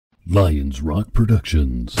Lions Rock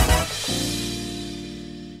Productions.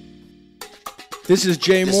 This is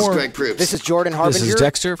Jay This Moore. is Greg Proops. This is Jordan Harbinger. This is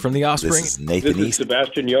Dexter from The Offspring. This is Nathan This is East.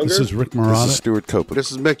 Sebastian Younger. This is Rick Marotta. This is Stuart Copeland.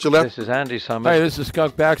 This is Mick Gillette. This is Andy Summers. Hey, this is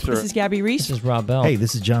Skunk Baxter. This is Gabby Reese. This is Rob Bell. Hey,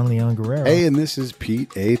 this is John Leon Guerrero. Hey, and this is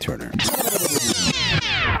Pete A. Turner.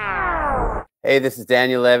 Hey, this is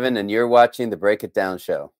Daniel Levin, and you're watching The Break It Down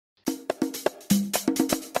Show.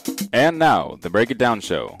 And now, The Break It Down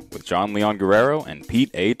Show with John Leon Guerrero and Pete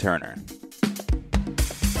A. Turner.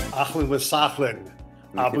 Ahlan wa sahlan.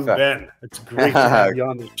 Abu Ben. It's great to have you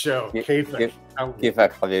on the show. Kifak.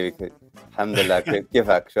 Kifak, habibi. Alhamdulillah.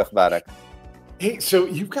 Kifak. Shukh. Hey, so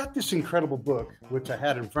you've got this incredible book, which I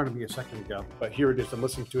had in front of me a second ago, but here it is. I'm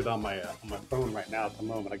listening to it on my phone right now at the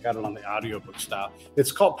moment. I got it on the audiobook style.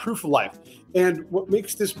 It's called Proof of Life. And what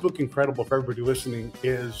makes this book incredible for everybody listening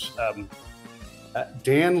is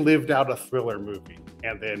Dan lived out a thriller movie,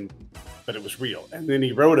 but it was real. And then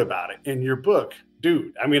he wrote about it. And your book,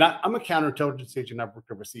 dude, I mean, I'm a counterintelligence agent. I've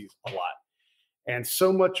worked overseas a lot. And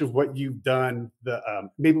so much of what you've done,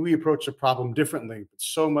 maybe we approach the problem differently, but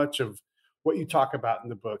so much of what you talk about in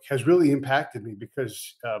the book has really impacted me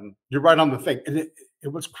because you're right on the thing. And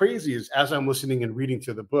what's crazy is as I'm listening and reading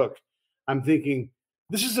through the book, I'm thinking,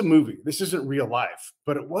 this is a movie. This isn't real life,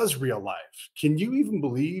 but it was real life. Can you even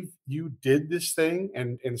believe you did this thing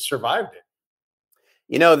and survived it?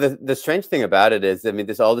 You know, the strange thing about it is, I mean,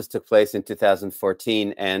 all this took place in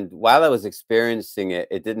 2014. And while I was experiencing it,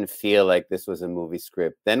 it didn't feel like this was a movie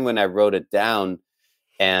script. Then when I wrote it down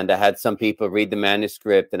and I had some people read the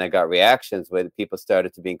manuscript and I got reactions where the people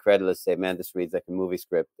started to be incredulous, say, man, this reads like a movie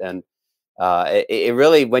script. And it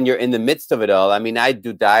really, when you're in the midst of it all, I mean, I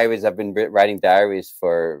do diaries. I've been writing diaries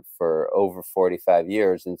for over 45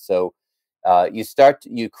 years. And so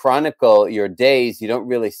you chronicle your days. You don't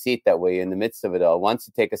really see it that way in the midst of it all. Once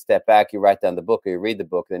you take a step back, you write down the book or you read the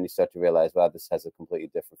book, then you start to realize, wow, this has a completely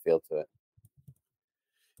different feel to it.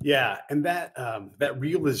 Yeah. And that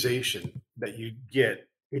realization that you get,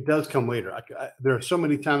 it does come later. There are so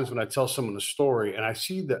many times when I tell someone a story and I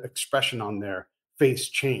see the expression on their face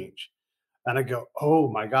change. And I go, oh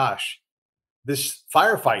my gosh, this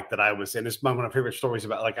firefight that I was in is one of my favorite stories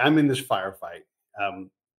about, like, I'm in this firefight.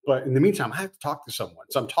 But in the meantime, I have to talk to someone.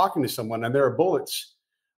 So I'm talking to someone and there are bullets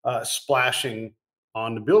splashing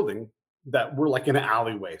on the building that we're like in an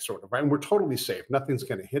alleyway sort of, right? And we're totally safe. Nothing's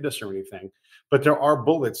going to hit us or anything. But there are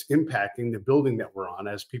bullets impacting the building that we're on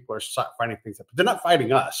as people are fighting things up. But they're not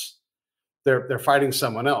fighting us. They're fighting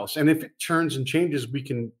someone else. And if it turns and changes, we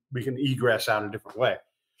can egress out a different way.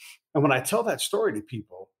 And when I tell that story to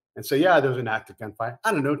people and say, yeah, there was an active gunfight,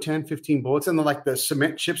 I don't know, 10, 15 bullets. And then like the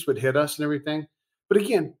cement chips would hit us and everything. But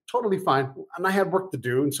again, totally fine. And I had work to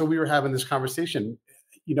do. And so we were having this conversation.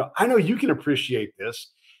 You know, I know you can appreciate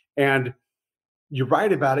this. And you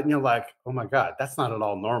write about it and you're like, oh my God, that's not at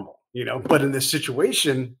all normal, you know, but in this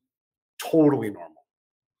situation, totally normal.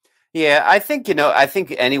 Yeah, I think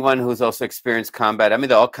anyone who's also experienced combat, I mean,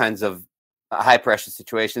 there are all kinds of high pressure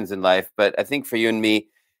situations in life, but I think for you and me,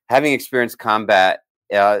 having experienced combat,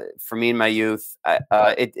 for me in my youth,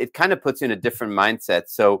 it kind of puts you in a different mindset.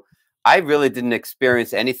 So I really didn't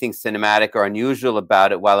experience anything cinematic or unusual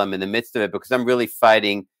about it while I'm in the midst of it, because I'm really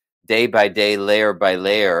fighting day by day, layer by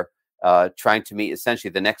layer, trying to meet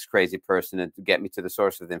essentially the next crazy person and to get me to the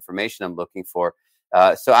source of the information I'm looking for.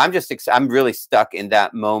 So I'm really stuck in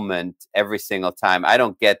that moment every single time. I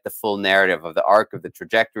don't get the full narrative of the arc of the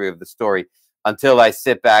trajectory of the story until I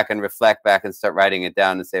sit back and reflect back and start writing it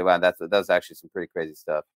down and say, wow, that was actually some pretty crazy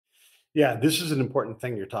stuff. Yeah, this is an important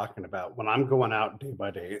thing you're talking about. When I'm going out day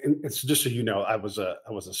by day, and it's just so you know, I was a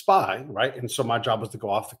spy, right? And so my job was to go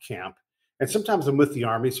off the camp. And sometimes I'm with the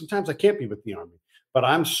Army. Sometimes I can't be with the Army. But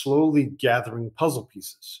I'm slowly gathering puzzle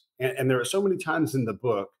pieces. And there are so many times in the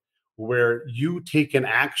book where you take an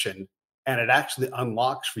action and it actually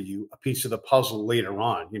unlocks for you a piece of the puzzle later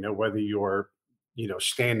on, you know, whether you're, you know,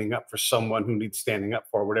 standing up for someone who needs standing up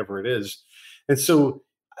for, whatever it is. And so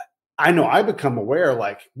I know I become aware,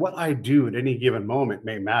 like, what I do at any given moment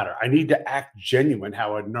may matter. I need to act genuine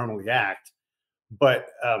how I'd normally act. But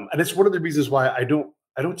and it's one of the reasons why I don't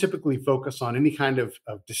typically focus on any kind of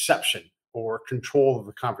deception or control of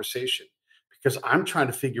the conversation, because I'm trying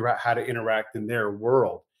to figure out how to interact in their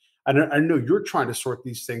world. I know you're trying to sort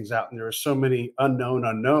these things out, and there are so many unknown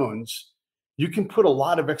unknowns. You can put a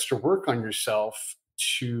lot of extra work on yourself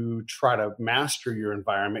to try to master your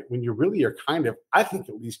environment when you really are kind of, I think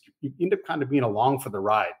at least, you end up kind of being along for the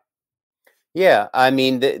ride. Yeah, I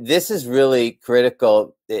mean, this is really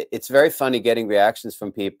critical. It's very funny getting reactions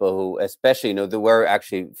from people who, especially, you know, there were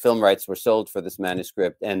actually film rights were sold for this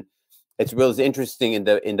manuscript. And it's really interesting in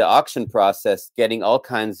the auction process, getting all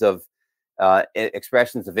kinds of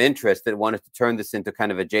expressions of interest that wanted to turn this into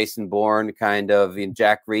kind of a Jason Bourne kind of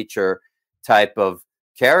Jack Reacher type of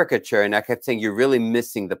caricature. And I kept saying, you're really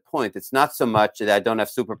missing the point. It's not so much that I don't have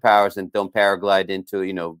superpowers and don't paraglide into,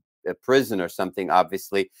 a prison or something,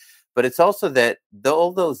 obviously, but it's also that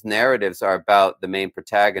all those narratives are about the main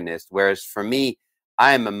protagonist. Whereas for me,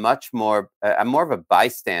 I am I'm more of a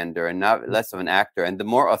bystander and not less of an actor. And the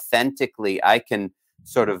more authentically I can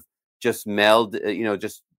sort of just meld,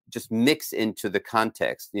 just mix into the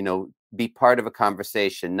context, be part of a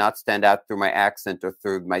conversation, not stand out through my accent or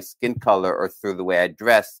through my skin color or through the way I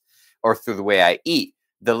dress or through the way I eat.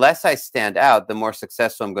 The less I stand out, the more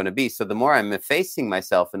successful I'm going to be. So the more I'm effacing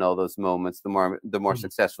myself in all those moments, the more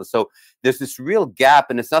successful. So there's this real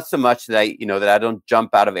gap, and it's not so much that I don't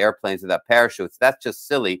jump out of airplanes without parachutes. That's just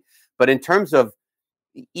silly. But in terms of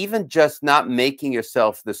even just not making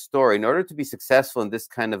yourself the story, in order to be successful in this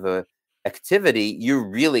kind of a activity, you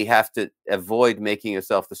really have to avoid making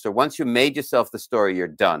yourself the story. Once you made yourself the story, you're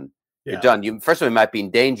done. Yeah. You're done. You, first of all, you might be in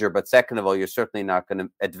danger, but second of all, you're certainly not going to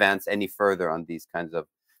advance any further on these kinds of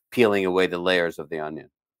peeling away the layers of the onion.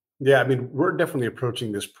 Yeah, I mean, we're definitely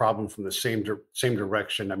approaching this problem from the same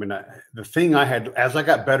direction. I mean, the thing I had, as I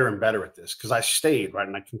got better and better at this, because I stayed, right,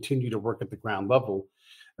 and I continued to work at the ground level,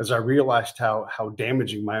 as I realized how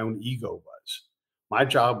damaging my own ego was. My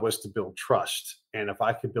job was to build trust. And if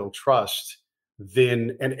I could build trust,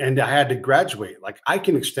 then, and I had to graduate. Like, I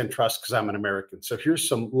can extend trust because I'm an American. So here's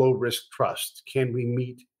some low risk trust. Can we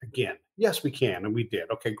meet again? Yes, we can. And we did.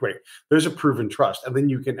 Okay, great. There's a proven trust. And then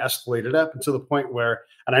you can escalate it up to the point where,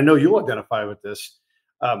 and I know you'll identify with this,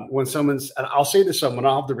 when someone's, and I'll say to someone,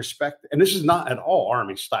 I'll have the respect, and this is not at all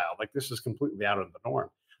Army style. Like, this is completely out of the norm.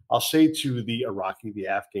 I'll say to the Iraqi, the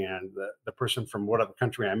Afghan, the person from whatever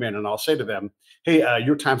country I'm in, and I'll say to them, hey,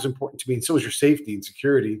 your time's important to me, and so is your safety and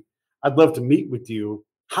security. I'd love to meet with you.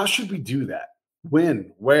 How should we do that?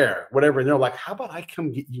 When, where, whatever. And they're like, how about I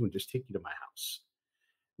come get you and just take you to my house?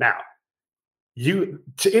 Now,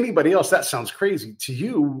 to anybody else, that sounds crazy. To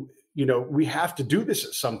you, we have to do this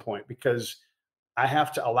at some point, because I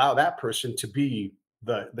have to allow that person to be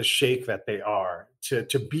the sheikh that they are,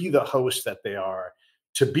 to be the host that they are,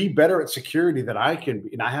 to be better at security than I can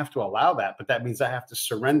be. And I have to allow that, but that means I have to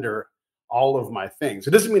surrender all of my things.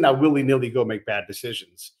 It doesn't mean I willy-nilly go make bad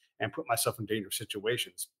decisions and put myself in dangerous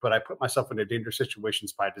situations, but I put myself into dangerous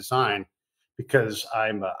situations by design, because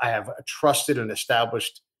I have a trusted and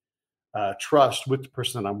established trust with the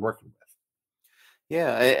person that I'm working with.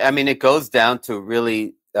 Yeah, I mean, it goes down to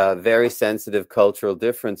really very sensitive cultural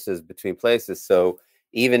differences between places. So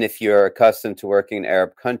even if you're accustomed to working in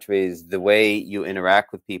Arab countries, the way you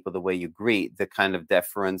interact with people, the way you greet, the kind of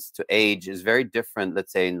deference to age is very different,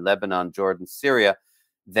 let's say in Lebanon, Jordan, Syria,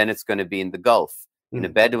 than it's going to be in the Gulf, in a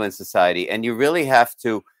Bedouin society. And you really have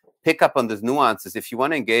to pick up on those nuances. If you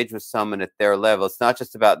want to engage with someone at their level, it's not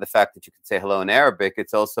just about the fact that you can say hello in Arabic.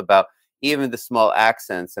 It's also about even the small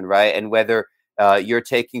accents, and whether you're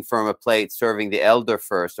taking from a plate, serving the elder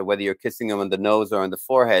first, or whether you're kissing them on the nose or on the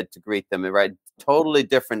forehead to greet them, right? Totally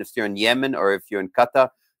different if you're in Yemen or if you're in Qatar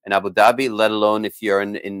and Abu Dhabi, let alone if you're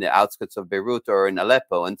in the outskirts of Beirut or in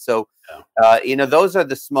Aleppo. And so, those are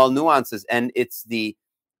the small nuances, and it's the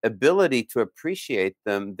ability to appreciate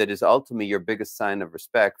them that is ultimately your biggest sign of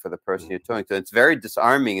respect for the person you're talking to. It's very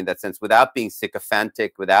disarming in that sense, without being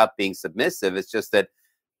sycophantic, without being submissive. It's just that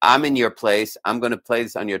I'm in your place, I'm going to play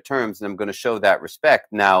this on your terms, and I'm going to show that respect.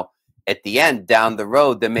 Now, at the end, down the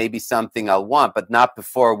road, there may be something I'll want, but not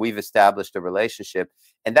before we've established a relationship.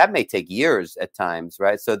 And that may take years at times,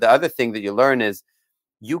 right? So the other thing that you learn is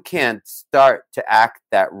you can't start to act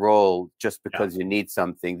that role just because you need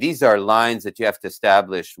something. These are lines that you have to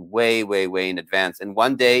establish way, way, way in advance. And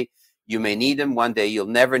one day you may need them. One day you'll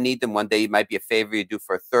never need them. One day it might be a favor you do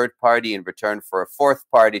for a third party in return for a fourth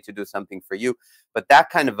party to do something for you. But that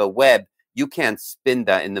kind of a web, you can't spin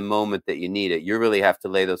that in the moment that you need it. You really have to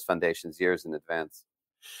lay those foundations years in advance.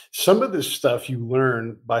 Some of this stuff you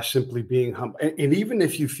learn by simply being humble. And even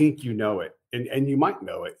if you think you know it, and you might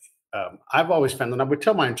know it, I've always found, and I would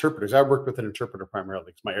tell my interpreters, I worked with an interpreter primarily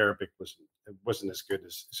because my Arabic wasn't as good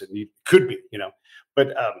as it could be,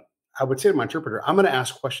 but I would say to my interpreter, I'm going to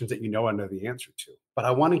ask questions that I know the answer to, but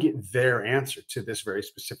I want to get their answer to this very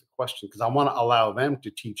specific question, because I want to allow them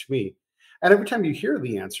to teach me. And every time you hear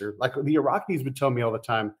the answer, like the Iraqis would tell me all the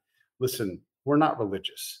time, listen, we're not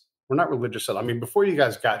religious. We're not religious at all. I mean, before you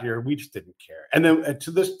guys got here, we just didn't care. And then to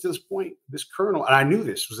this point, this colonel, and I knew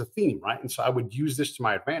this was a theme, right? And so I would use this to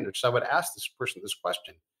my advantage. So I would ask this person this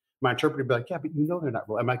question: My interpreter would be like, yeah, but you know they're not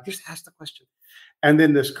real. I'm like, just ask the question. And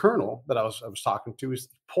then this colonel that I was talking to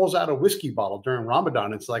pulls out a whiskey bottle during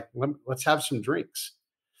Ramadan. It's like, let's have some drinks.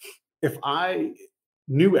 If I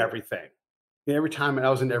knew everything, every time I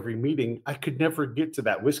was in every meeting, I could never get to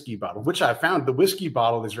that whiskey bottle, which I found the whiskey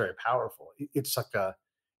bottle is very powerful. It's like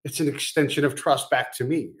it's an extension of trust back to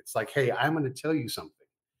me. It's like, hey, I'm going to tell you something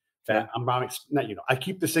that I'm not, I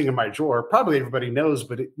keep this thing in my drawer. Probably everybody knows,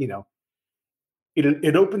 but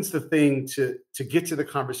it opens the thing to get to the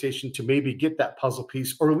conversation, to maybe get that puzzle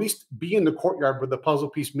piece, or at least be in the courtyard where the puzzle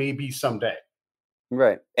piece may be someday.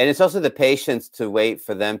 Right. And it's also the patience to wait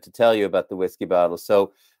for them to tell you about the whiskey bottle.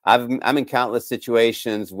 So I'm in countless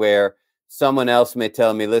situations where someone else may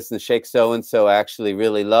tell me, listen, Sheikh so-and-so actually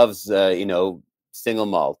really loves, single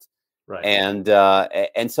malt. Right.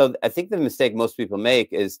 And so I think the mistake most people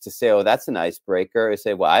make is to say, oh, that's an icebreaker. Or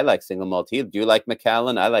say, well, I like single malt. Do you like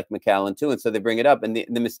Macallan? I like Macallan too. And so they bring it up. And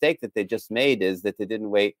the mistake that they just made is that they didn't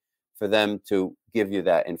wait for them to give you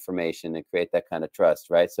that information and create that kind of trust,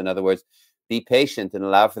 right? So in other words, be patient and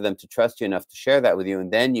allow for them to trust you enough to share that with you.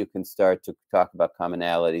 And then you can start to talk about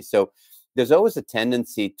commonality. So there's always a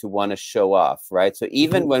tendency to want to show off, right? So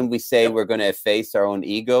even when we say we're going to efface our own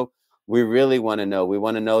ego, we really want to know. We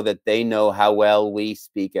want to know that they know how well we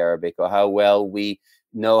speak Arabic, or how well we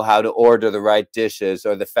know how to order the right dishes,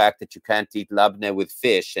 or the fact that you can't eat labneh with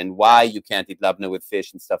fish and why you can't eat labneh with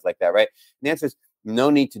fish and stuff like that, right? And the answer is no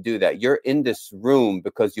need to do that. You're in this room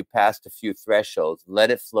because you passed a few thresholds.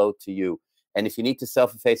 Let it flow to you. And if you need to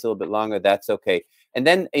self-efface a little bit longer, that's okay. And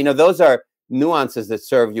then, those are nuances that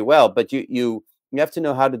serve you well, but you have to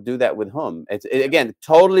know how to do that with whom. Again,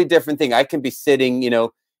 totally different thing. I can be sitting,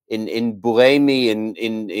 in Buremi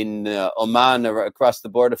in Oman, or across the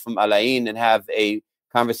border from Al Ain, and have a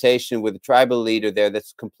conversation with a tribal leader there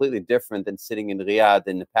that's completely different than sitting in Riyadh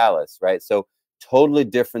in the palace, right? So totally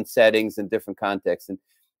different settings and different contexts. And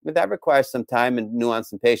that requires some time and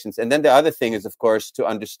nuance and patience. And then the other thing is, of course, to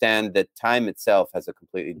understand that time itself has a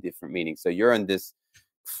completely different meaning. So you're on this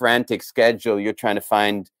frantic schedule. You're trying to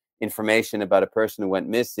find information about a person who went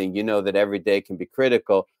missing. You know that every day can be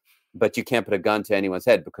critical, but you can't put a gun to anyone's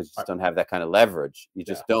head because you just don't have that kind of leverage. You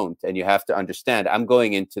just don't. And you have to understand, I'm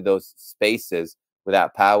going into those spaces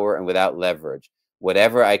without power and without leverage.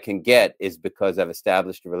 Whatever I can get is because I've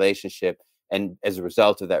established a relationship, and as a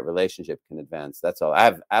result of that relationship can advance. That's all. I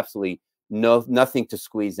have absolutely nothing to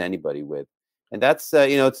squeeze anybody with. And that's,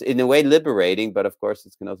 it's in a way liberating, but of course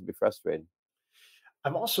it can also be frustrating.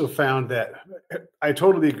 I've also found that I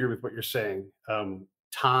totally agree with what you're saying.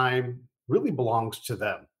 Time really belongs to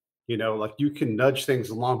them. Like you can nudge things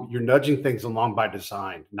along, but you're nudging things along by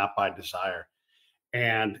design, not by desire.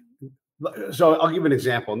 And so I'll give an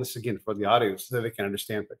example, and this again for the audience so they can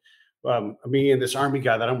understand. But me and this Army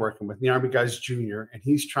guy that I'm working with, the Army guy's junior, and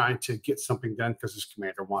he's trying to get something done because his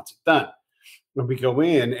commander wants it done. When we go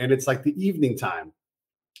in, and it's like the evening time,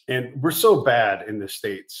 and we're so bad in the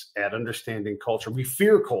States at understanding culture. We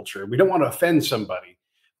fear culture. We don't want to offend somebody.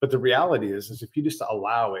 But the reality is if you just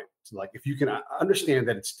allow it to, like, if you can understand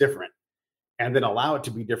that it's different and then allow it to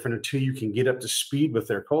be different until you can get up to speed with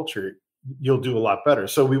their culture, you'll do a lot better.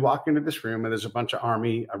 So we walk into this room and there's a bunch of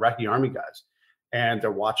Iraqi army guys, and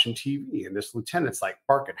they're watching TV, and this lieutenant's like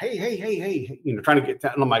barking, hey, trying to get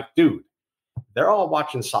that. And I'm like, dude, they're all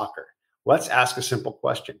watching soccer. Let's ask a simple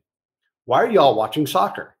question. Why are y'all watching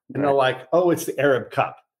soccer? And they're like, oh, it's the Arab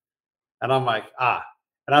Cup. And I'm like,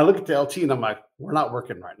 And I look at the LT and I'm like, we're not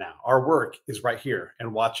working right now. Our work is right here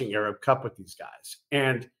and watching Arab Cup with these guys.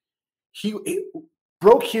 And it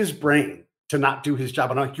broke his brain to not do his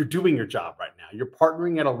job. And I'm like, you're doing your job right now. You're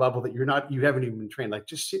partnering at a level that you haven't even been trained. Like,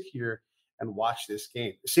 just sit here and watch this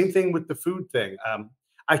game. Same thing with the food thing.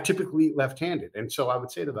 I typically eat left-handed. And so I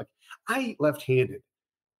would say to them, like, I eat left-handed.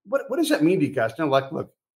 What does that mean to you guys? Like,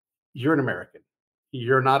 look, you're an American.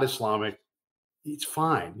 You're not Islamic. It's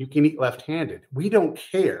fine. You can eat left-handed. We don't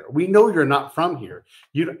care. We know you're not from here.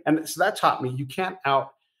 And so that taught me you can't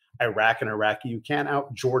out Iraq and Iraqi. You can't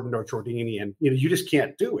out Jordan or Jordanian. You just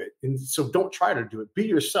can't do it. And so don't try to do it. Be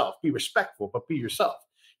yourself. Be respectful, but be yourself.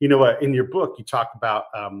 In your book, you talk about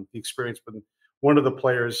the experience when one of the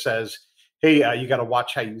players says, hey, you got to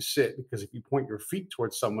watch how you sit, because if you point your feet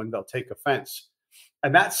towards someone, they'll take offense.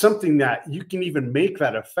 And that's something that you can even make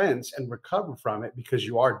that offense and recover from it because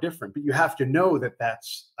you are different. But you have to know that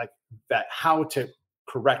that's like that, how to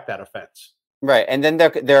correct that offense. Right. And then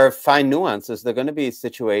there are fine nuances. There are going to be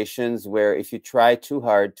situations where if you try too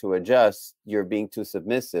hard to adjust, you're being too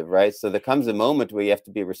submissive, right? So there comes a moment where you have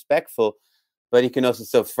to be respectful, but you can also,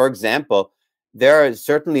 so for example, there are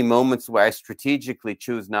certainly moments where I strategically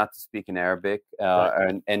choose not to speak in Arabic,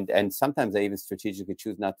 and sometimes I even strategically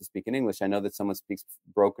choose not to speak in English. I know that someone speaks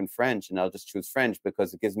broken French, and I'll just choose French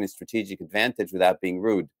because it gives me a strategic advantage without being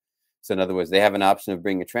rude. So in other words, they have an option of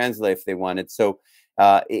bringing a translator if they want it. So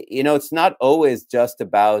it's not always just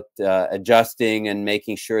about adjusting and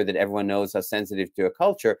making sure that everyone knows how sensitive to a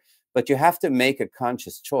culture. But you have to make a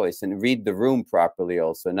conscious choice and read the room properly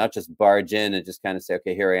also, not just barge in and just kind of say,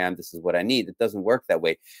 okay, here I am, this is what I need. It doesn't work that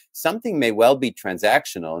way. Something may well be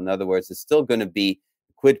transactional. In other words, it's still going to be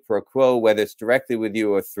quid pro quo, whether it's directly with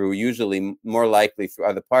you or through, usually more likely through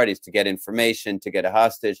other parties, to get information, to get a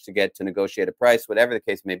hostage, to negotiate a price, whatever the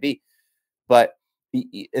case may be. But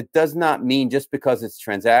it does not mean just because it's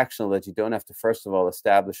transactional that you don't have to, first of all,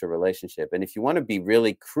 establish a relationship. And if you want to be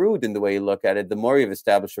really crude in the way you look at it, the more you've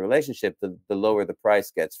established a relationship, the lower the price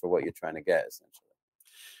gets for what you're trying to get, essentially.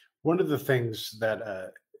 One of the things that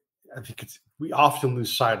I think we often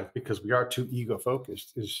lose sight of because we are too ego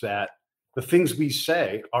focused is that the things we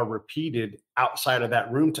say are repeated outside of that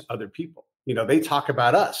room to other people. You know, they talk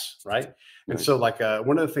about us, right? And so like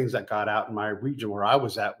one of the things that got out in my region where I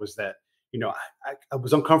was at was that, you know, I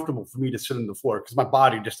was uncomfortable for me to sit on the floor because my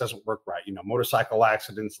body just doesn't work right. You know, motorcycle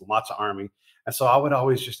accidents, lots of army. And so I would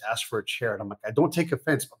always just ask for a chair. And I'm like, I don't take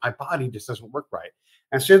offense, but my body just doesn't work right.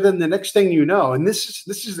 And so then the next thing you know, and this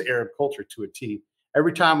is the Arab culture to a T.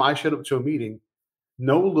 Every time I showed up to a meeting,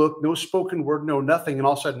 no look, no spoken word, no nothing. And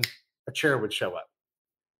all of a sudden a chair would show up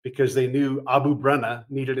because they knew Abu Brenna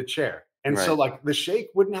needed a chair. And so like the sheikh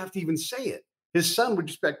wouldn't have to even say it. His son would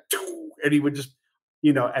just be like, and he would just,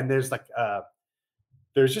 you know, and there's like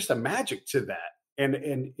there's just a magic to that.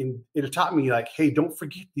 And it taught me like, hey, don't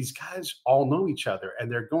forget these guys all know each other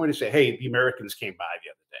and they're going to say, hey, the Americans came by the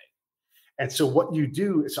other day. And so what you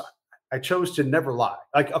do is I chose to never lie.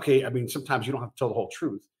 Like, okay, I mean, sometimes you don't have to tell the whole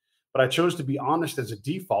truth, but I chose to be honest as a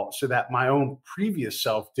default so that my own previous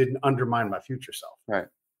self didn't undermine my future self. Right.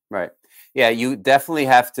 Right. Yeah, you definitely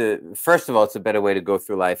have to. First of all, it's a better way to go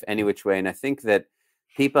through life any which way. And I think that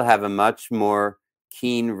people have a much more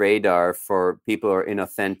keen radar for people who are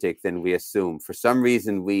inauthentic than we assume. For some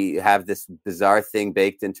reason, we have this bizarre thing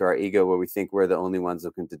baked into our ego where we think we're the only ones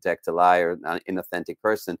who can detect a lie or an inauthentic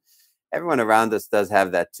person. Everyone around us does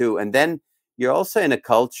have that too. And then you're also in a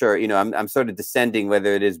culture, you know, I'm sort of descending,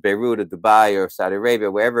 whether it is Beirut or Dubai or Saudi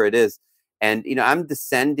Arabia, wherever it is. And, you know, I'm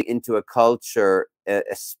descending into a culture,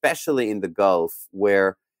 especially in the Gulf,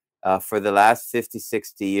 where for the last 50,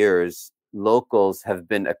 60 years, locals have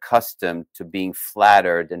been accustomed to being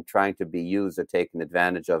flattered and trying to be used or taken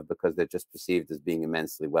advantage of because they're just perceived as being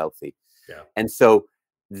immensely wealthy. Yeah. And so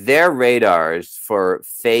their radars for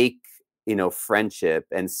fake, you know, friendship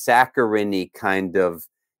and saccharine kind of,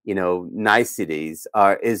 you know, niceties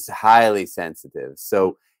is highly sensitive.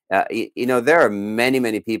 So you know, there are many,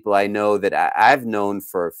 many people I know that I've known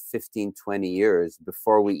for 15, 20 years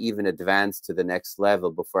before we even advance to the next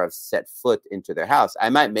level, before I've set foot into their house. I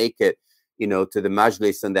might make it, you know, to the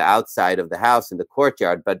majlis on the outside of the house in the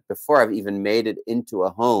courtyard, but before I've even made it into a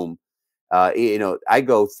home, you know, I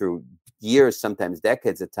go through years, sometimes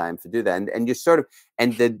decades of time to do that. And you sort of,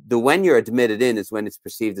 and the when you're admitted in is when it's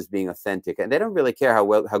perceived as being authentic. And they don't really care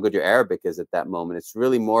how good your Arabic is at that moment. It's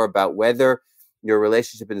really more about whether your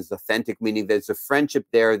relationship is authentic, meaning there's a friendship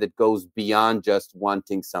there that goes beyond just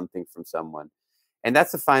wanting something from someone. And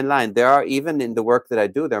that's a fine line. There are, even in the work that I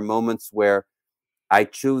do, there are moments where I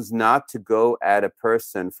choose not to go at a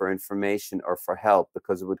person for information or for help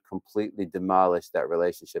because it would completely demolish that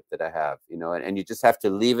relationship that I have, you know, and you just have to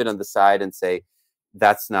leave it on the side and say,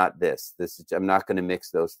 that's not this. I'm not going to mix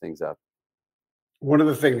those things up. One of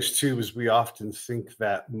the things too is we often think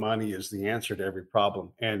that money is the answer to every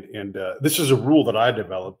problem, and this is a rule that I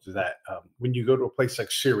developed that when you go to a place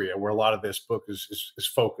like Syria, where a lot of this book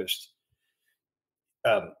is focused,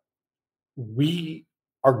 we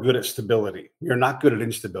are good at stability. We are not good at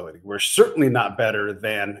instability. We're certainly not better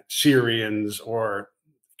than Syrians or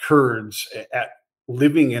Kurds at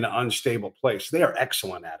living in an unstable place. They are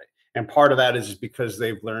excellent at it. And part of that is because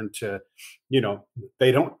they've learned to, you know,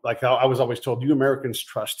 they don't, like I was always told, you Americans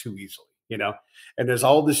trust too easily, you know, and there's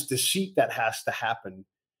all this deceit that has to happen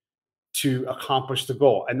to accomplish the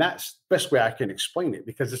goal. And that's the best way I can explain it,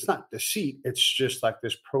 because it's not deceit. It's just like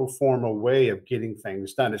this pro forma way of getting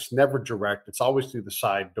things done. It's never direct. It's always through the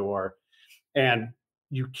side door. And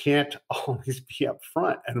you can't always be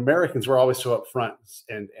upfront. And Americans were always so upfront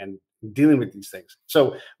and dealing with these things.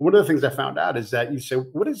 So one of the things I found out is that you say,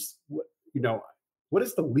 what is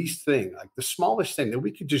the least thing, like the smallest thing that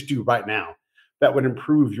we could just do right now, that would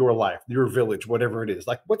improve your life, your village, whatever it is?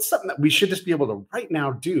 Like, what's something that we should just be able to right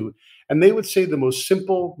now do? And they would say the most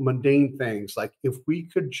simple, mundane things, like if we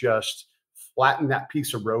could just flatten that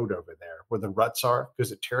piece of road over there where the ruts are,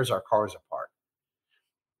 because it tears our cars apart.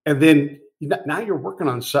 And then now you're working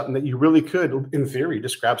on something that you really could, in theory,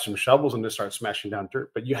 just grab some shovels and just start smashing down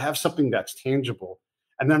dirt. But you have something that's tangible,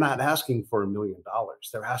 and they're not asking for $1 million.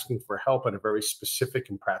 They're asking for help in a very specific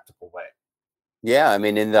and practical way. Yeah, I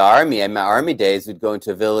mean, in the army, in my army days, we'd go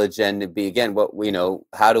into a village and it'd be, again,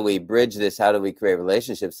 how do we bridge this? How do we create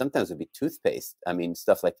relationships? Sometimes it'd be toothpaste. I mean,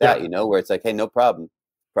 stuff like that, where it's like, hey, no problem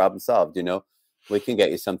solved, we can get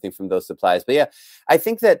you something from those supplies. But yeah, I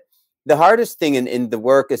think that the hardest thing in the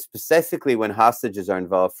work is specifically when hostages are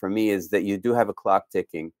involved for me is that you do have a clock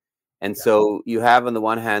ticking. And so you have, on the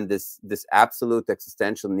one hand, this absolute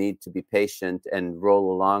existential need to be patient and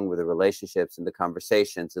roll along with the relationships and the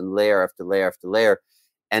conversations and layer after layer after layer.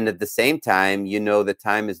 And at the same time, that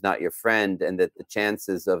time is not your friend, and that the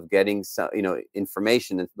chances of getting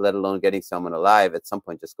information, let alone getting someone alive, at some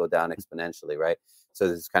point just go down exponentially, right? So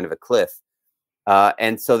there's kind of a cliff.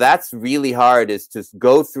 And so that's really hard, is to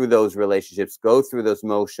go through those relationships, go through those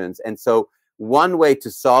motions. And so one way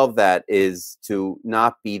to solve that is to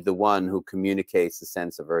not be the one who communicates a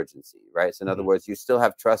sense of urgency, right? So in other words, you still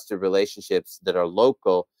have trusted relationships that are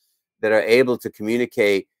local, that are able to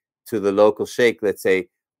communicate to the local sheikh. Let's say,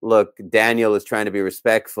 look, Daniel is trying to be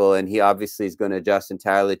respectful, and he obviously is going to adjust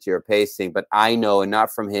entirely to your pacing, but I know, and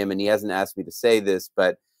not from him, and he hasn't asked me to say this,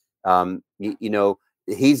 but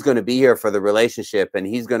he's going to be here for the relationship, and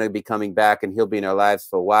he's going to be coming back, and he'll be in our lives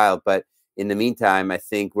for a while. But in the meantime, I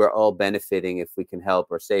think we're all benefiting if we can help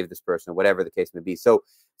or save this person, or whatever the case may be. So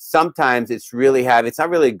sometimes it's not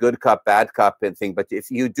really a good cop, bad cop thing. But if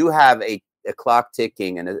you do have a clock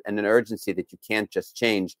ticking and an urgency that you can't just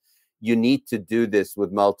change, you need to do this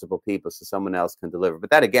with multiple people so someone else can deliver. But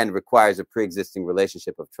that, again, requires a pre-existing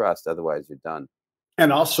relationship of trust. Otherwise, you're done.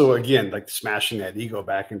 And also, again, like smashing that ego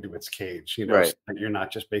back into its cage, right. So that you're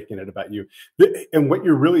not just making it about you. And what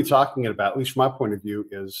you're really talking about, at least from my point of view,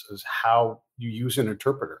 is how you use an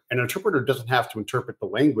interpreter. An interpreter doesn't have to interpret the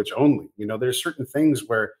language only. There's certain things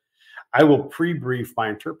where I will pre-brief my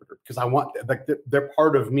interpreter, because I want, like, they're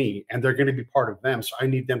part of me and they're going to be part of them. So I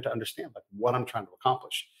need them to understand, like, what I'm trying to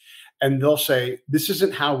accomplish. And they'll say, this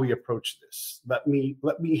isn't how we approach this. Let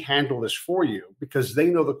me handle this for you, because they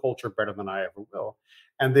know the culture better than I ever will.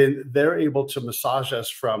 And then they're able to massage us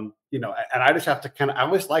from, and I just have to I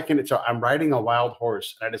always liken it to, I'm riding a wild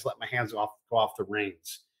horse and I just let my hands go off the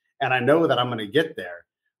reins. And I know that I'm going to get there,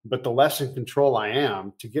 but the less in control I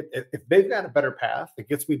am to get, if they've got a better path that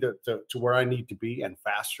gets me to where I need to be, and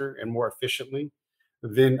faster and more efficiently,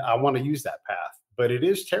 then I want to use that path. But it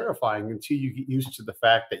is terrifying until you get used to the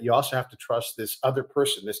fact that you also have to trust this other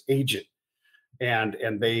person, this agent, and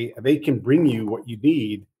they can bring you what you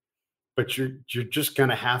need, but you're just going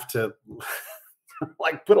to have to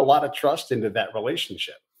like put a lot of trust into that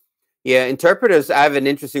relationship. Yeah, interpreters, I have an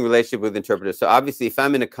interesting relationship with interpreters. So obviously, if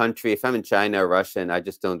I'm in a country, if I'm in China or Russia, and I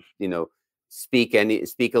just don't, speak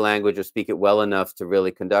a language or speak it well enough to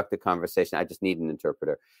really conduct a conversation, I just need an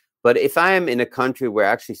interpreter. But if I am in a country where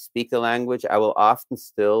I actually speak the language, I will often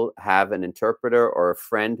still have an interpreter or a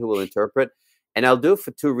friend who will interpret. And I'll do it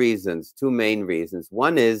for two main reasons.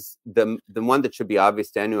 One is the one that should be obvious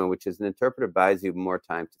to anyone, which is an interpreter buys you more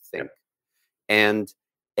time to think. And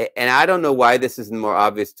I don't know why this isn't more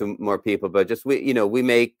obvious to more people, but just we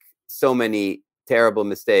make so many terrible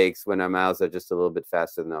mistakes when our mouths are just a little bit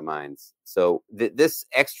faster than our minds. So this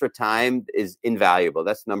extra time is invaluable.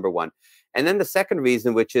 That's number one. And then the second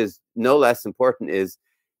reason, which is no less important, is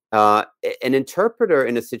an interpreter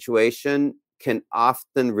in a situation can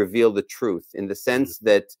often reveal the truth, in the sense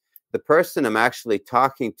that the person I'm actually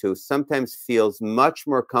talking to sometimes feels much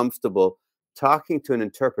more comfortable talking to an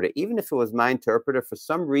interpreter. Even if it was my interpreter, for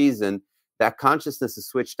some reason, that consciousness is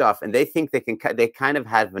switched off, and they think they kind of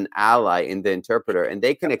have an ally in the interpreter, and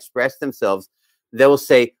they can express themselves. They will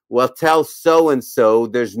say, well, tell so-and-so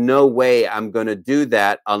there's no way I'm going to do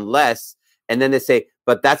that unless, and then they say,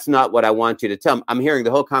 but that's not what I want you to tell them. I'm hearing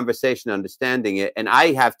the whole conversation, understanding it, and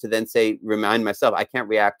I have to then remind myself, I can't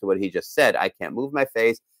react to what he just said. I can't move my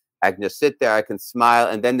face. I can just sit there. I can smile.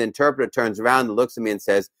 And then the interpreter turns around and looks at me and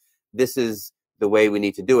says, this is the way we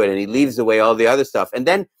need to do it. And he leaves away all the other stuff. And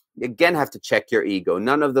then again, have to check your ego.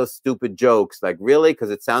 None of those stupid jokes, like, really? Because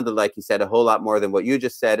it sounded like he said a whole lot more than what you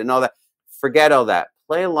just said and all that. Forget all that.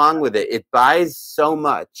 Play along with it. It buys so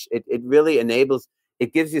much. It really enables,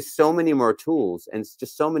 it gives you so many more tools and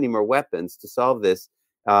just so many more weapons to solve this.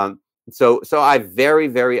 So I very,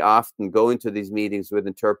 very often go into these meetings with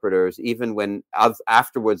interpreters, even when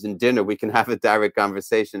afterwards in dinner we can have a direct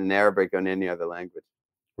conversation in Arabic or in any other language.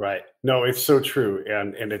 Right. No, it's so true.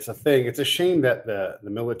 And it's a thing. It's a shame that the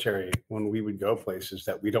military, when we would go places,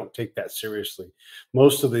 that we don't take that seriously.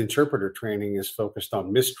 Most of the interpreter training is focused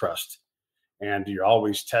on mistrust. And you're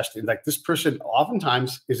always testing. Like, this person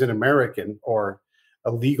oftentimes is an American or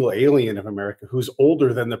a legal alien of America who's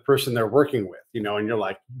older than the person they're working with, and you're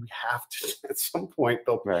like, you have to at some point,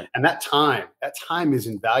 Bill. Right. And that time is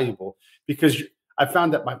invaluable, because I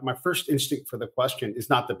found that my first instinct for the question is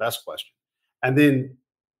not the best question. And then,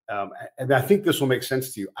 and I think this will make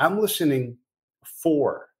sense to you. I'm listening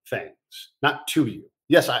for things, not to you.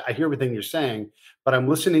 Yes, I hear everything you're saying, but I'm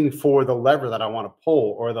listening for the lever that I want to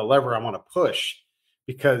pull or the lever I want to push,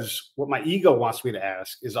 because what my ego wants me to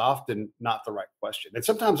ask is often not the right question. And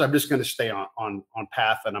sometimes I'm just going to stay on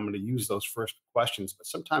path, and I'm going to use those first questions. But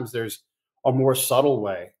sometimes there's a more subtle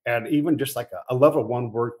way, and even just like a level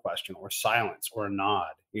 1 word question or silence or a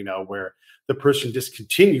nod, where the person just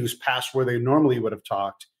continues past where they normally would have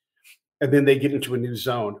talked, and then they get into a new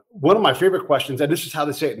zone. One of my favorite questions, and this is how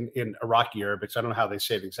they say it in Iraqi Arabic, so I don't know how they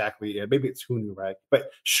say it exactly. Maybe it's Hunu Rayak,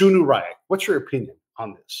 but Shunu Rayak. What's your opinion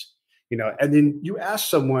on this? And then you ask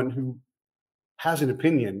someone who has an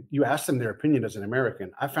opinion, you ask them their opinion as an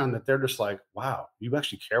American. I found that they're just like, wow, you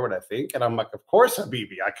actually care what I think? And I'm like, of course,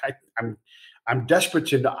 Habibi. I'm desperate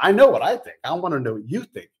to know. I know what I think. I want to know what you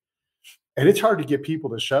think. And it's hard to get people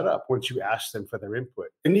to shut up once you ask them for their input.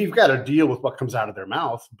 And you've got to deal with what comes out of their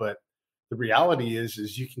mouth. But the reality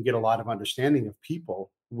is you can get a lot of understanding of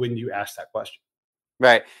people when you ask that question.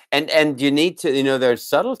 Right. And you need to, there's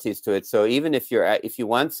subtleties to it. So even if you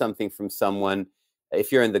want something from someone,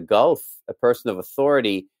 if you're in the Gulf, a person of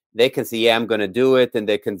authority, they can say, yeah, I'm going to do it. And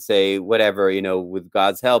they can say whatever, with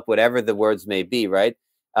God's help, whatever the words may be. Right.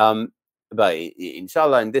 But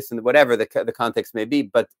inshallah, and this and whatever the context may be.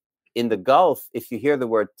 But in the Gulf, if you hear the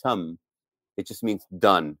word tam, it just means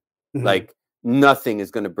done. Mm-hmm. Like, nothing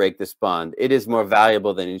is going to break this bond. It is more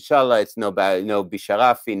valuable than inshallah. It's no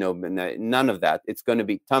bisharafi, none of that. It's going to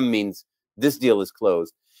be tam means this deal is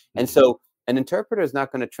closed. Mm-hmm. And so an interpreter is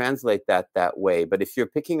not going to translate that way. But if you're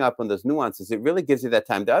picking up on those nuances, it really gives you that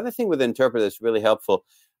time. The other thing with an interpreter that's really helpful,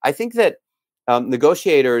 I think that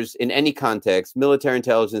negotiators in any context, military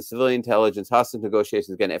intelligence, civilian intelligence, hostage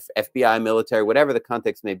negotiations, again, FBI, military, whatever the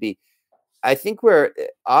context may be, I think we're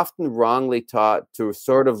often wrongly taught to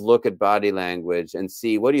sort of look at body language and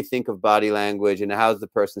see, what do you think of body language, and how's the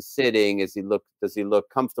person sitting? Does he look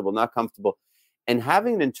comfortable, not comfortable? And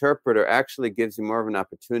having an interpreter actually gives you more of an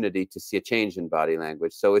opportunity to see a change in body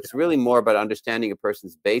language. So it's really more about understanding a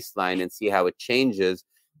person's baseline and see how it changes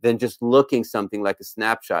than just looking something like a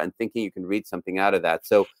snapshot and thinking you can read something out of that.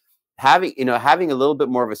 So having a little bit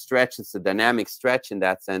more of a stretch, it's a dynamic stretch in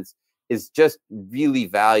that sense, is just really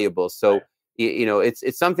valuable. So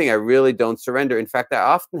it's something I really don't surrender. In fact, I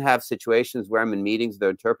often have situations where I'm in meetings, the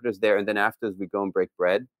interpreter's there, and then afterwards we go and break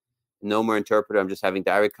bread. No more interpreter. I'm just having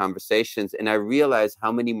direct conversations. And I realize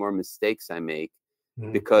how many more mistakes I make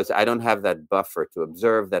because I don't have that buffer to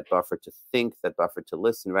observe, that buffer to think, that buffer to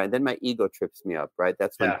listen, right? And then my ego trips me up, right?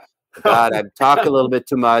 That's when, God, I talk a little bit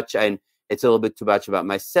too much, and it's a little bit too much about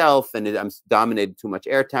myself, and I'm dominated too much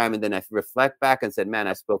airtime. And then I reflect back and said, man,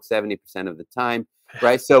 I spoke 70% of the time,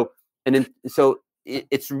 right? So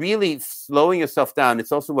it's really slowing yourself down.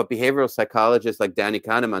 It's also what behavioral psychologists like Danny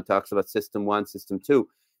Kahneman talks about, system 1, system 2.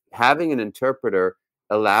 Having an interpreter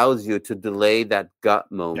allows you to delay that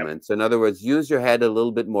gut moment. Yep. So in other words, use your head a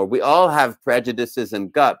little bit more. We all have prejudices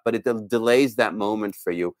and gut, but it delays that moment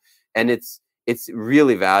for you. And it's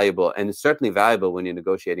really valuable. And it's certainly valuable when you're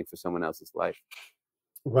negotiating for someone else's life.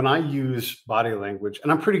 When I use body language,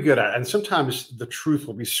 and I'm pretty good at it, and sometimes the truth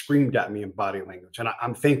will be screamed at me in body language. And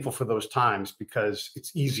I'm thankful for those times because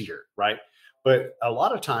it's easier, right? But a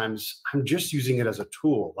lot of times I'm just using it as a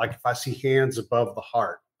tool. Like if I see hands above the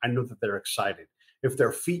heart, I know that they're excited. If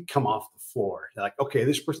their feet come off the floor, they're like, okay,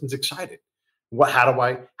 this person's excited. How do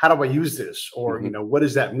I use this? Or, what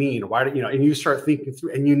does that mean? Why do and you start thinking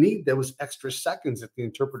through, and you need those extra seconds that the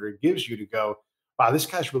interpreter gives you to go, wow, this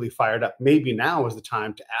guy's really fired up. Maybe now is the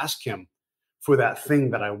time to ask him for that thing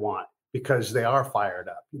that I want, because they are fired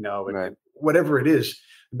up, and whatever it is.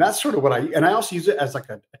 That's sort of what I also use it as like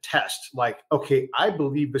a test. Like, okay, I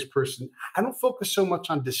believe this person. I don't focus so much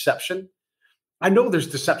on deception. I know there's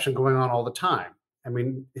deception going on all the time. I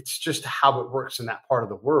mean, it's just how it works in that part of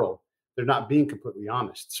the world. They're not being completely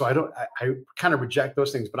honest. So I kind of reject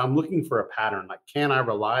those things, but I'm looking for a pattern. Like, can I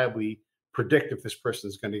reliably predict if this person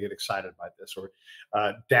is going to get excited by this or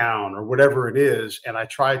down or whatever it is? And I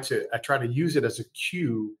try to use it as a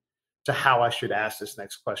cue to how I should ask this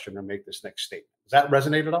next question or make this next statement. Does that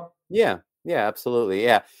resonate at all? Yeah, yeah, absolutely.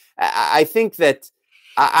 Yeah. I think that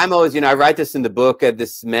I'm always, I write this in the book.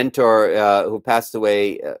 This mentor who passed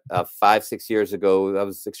away 5-6 years ago, I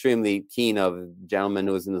was extremely keen of, a gentleman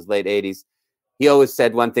who was in his late 80s. He always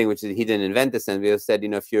said one thing, which is, he didn't invent this, and he always said,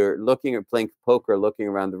 if you're looking or playing poker, looking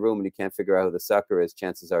around the room and you can't figure out who the sucker is,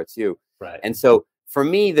 chances are it's you. Right. And so for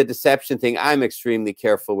me, the deception thing, I'm extremely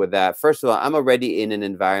careful with that. First of all, I'm already in an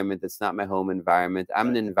environment that's not my home environment. I'm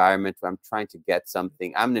in an environment where I'm trying to get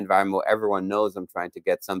something. I'm in an environment where everyone knows I'm trying to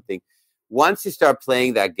get something. Once you start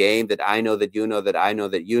playing that game that I know that you know that I know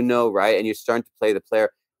that you know, right? And you're starting to play the player,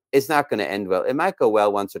 it's not going to end well. It might go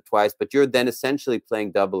well once or twice, but you're then essentially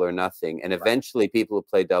playing double or nothing. And eventually people who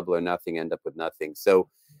play double or nothing end up with nothing. So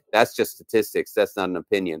that's just statistics. That's not an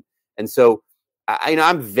opinion. And so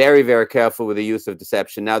I'm very, very careful with the use of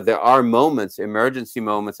deception. Now, there are moments, emergency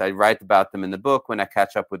moments, I write about them in the book, when I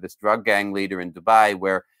catch up with this drug gang leader in Dubai,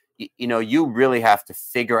 where, you really have to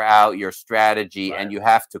figure out your strategy, and you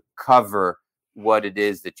have to cover what it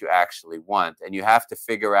is that you actually want. And you have to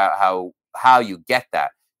figure out how you get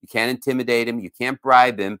that. You can't intimidate him. You can't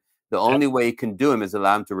bribe him. The only way you can do him is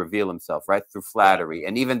allow him to reveal himself, right? Through flattery.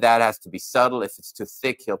 And even that has to be subtle. If it's too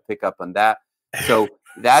thick, he'll pick up on that. So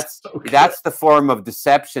that's the form of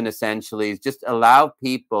deception, essentially, is just allow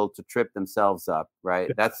people to trip themselves up,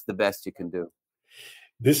 right? That's the best you can do.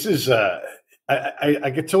 This is, I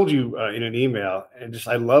get told you in an email, and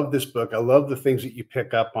I love this book. I love the things that you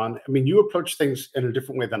pick up on. I mean, you approach things in a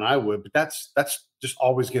different way than I would, but that's just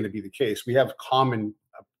always going to be the case. We have common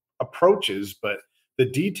approaches, but the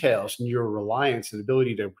details and your reliance and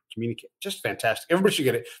ability to communicate, just fantastic. Everybody should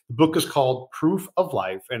get it. The book is called Proof of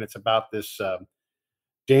Life, and it's about this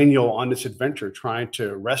Daniel on this adventure trying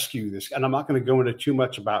to rescue this. And I'm not going to go into too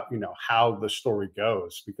much about, how the story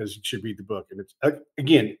goes, because you should read the book. And it's,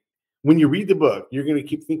 again, when you read the book, you're going to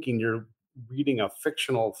keep thinking you're reading a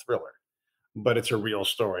fictional thriller, but it's a real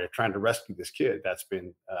story of trying to rescue this kid that's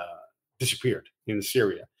been disappeared in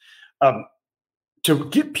Syria. To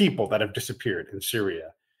get people that have disappeared in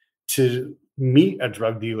Syria to meet a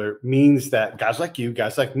drug dealer means that guys like you,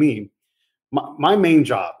 guys like me, my main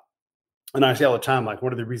job, and I say all the time, like,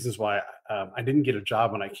 one of the reasons why I didn't get a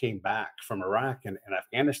job when I came back from Iraq and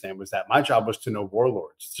Afghanistan was that my job was to know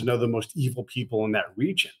warlords, to know the most evil people in that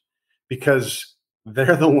region, because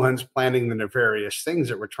they're the ones planning the nefarious things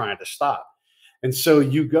that we're trying to stop. And so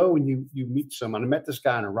you go and you meet someone. I met this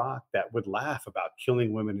guy in Iraq that would laugh about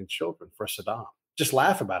killing women and children for Saddam. Just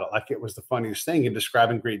laugh about it like it was the funniest thing, and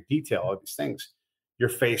describe in great detail all these things. Your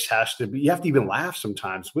face has to be, you have to even laugh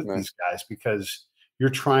sometimes with these guys, because you're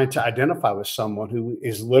trying to identify with someone who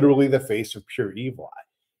is literally the face of pure evil.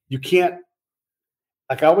 You can't,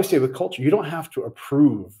 like I always say with culture, you don't have to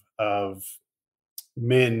approve of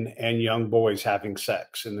men and young boys having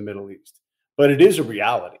sex in the Middle East, but it is a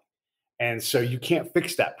reality. And so you can't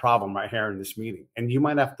fix that problem right here in this meeting. And you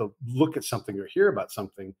might have to look at something or hear about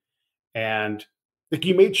something, and like,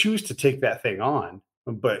 you may choose to take that thing on,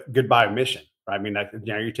 but goodbye mission. Right? I mean,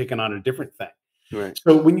 you're taking on a different thing. Right.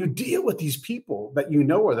 So when you deal with these people that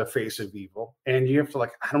are the face of evil, and you have to,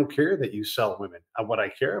 like, I don't care that you sell women. What I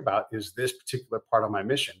care about is this particular part of my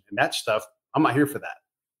mission, and that stuff, I'm not here for that.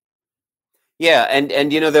 Yeah, and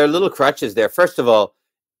there are little crutches there. First of all,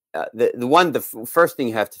 the first thing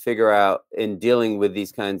you have to figure out in dealing with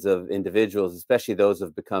these kinds of individuals, especially those who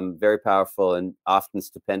have become very powerful and often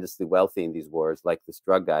stupendously wealthy in these wars, like this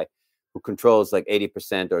drug guy who controls like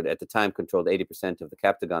 80%, or at the time controlled 80% of the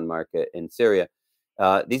Captagon market in Syria.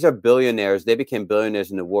 These are billionaires. They became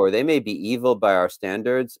billionaires in the war. They may be evil by our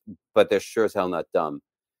standards, but they're sure as hell not dumb.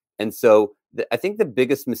 And so I think the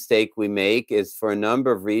biggest mistake we make is, for a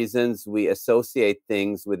number of reasons, we associate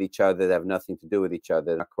things with each other that have nothing to do with each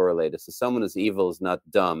other, not correlated. So someone who's evil is not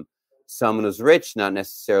dumb. Someone who's rich, not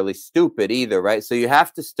necessarily stupid either, right? So you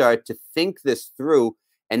have to start to think this through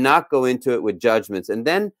and not go into it with judgments. And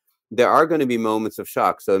then there are going to be moments of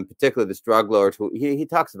shock. So in particular, this drug lord, who he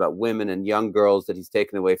talks about women and young girls that he's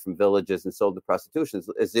taken away from villages and sold to prostitution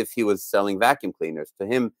as if he was selling vacuum cleaners. To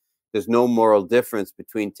him, there's no moral difference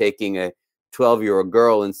between taking a 12-year-old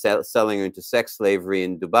girl and selling her into sex slavery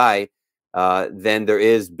in Dubai than there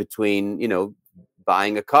is between,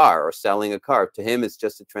 buying a car or selling a car. To him, it's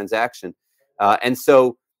just a transaction. And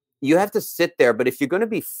so you have to sit there. But if you're going to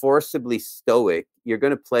be forcibly stoic, you're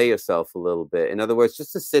going to play yourself a little bit. In other words,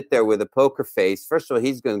 just to sit there with a poker face. First of all,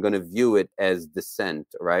 he's going to view it as dissent,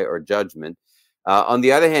 right, or judgment. On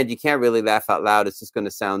the other hand, you can't really laugh out loud. It's just going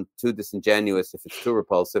to sound too disingenuous if it's too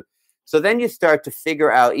repulsive. So then you start to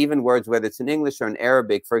figure out even words, whether it's in English or in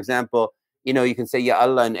Arabic. For example, you can say Ya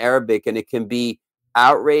Allah in Arabic, and it can be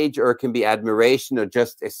outrage, or it can be admiration, or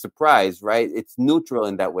just a surprise, right? It's neutral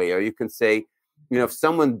in that way. Or you can say, you know, if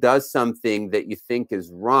someone does something that you think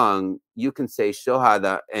is wrong, you can say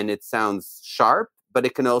shohada, and it sounds sharp, but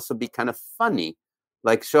it can also be kind of funny.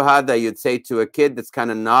 Like shohada, you'd say to a kid that's kind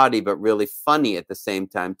of naughty, but really funny at the same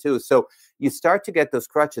time too. So you start to get those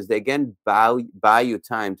crutches. They again buy you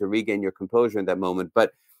time to regain your composure in that moment.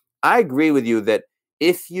 But I agree with you that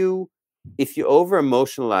if you over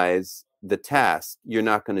emotionalize the task, you're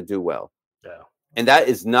not going to do well. Yeah. And that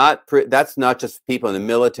is not that's not just people in the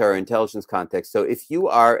military or intelligence context. So if you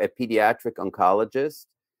are a pediatric oncologist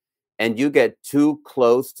and you get too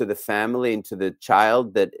close to the family and to the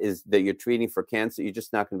child that you're treating for cancer, you're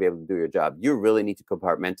just not going to be able to do your job. You really need to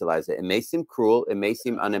compartmentalize it. It may seem cruel, it may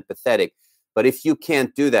seem unempathetic, but if you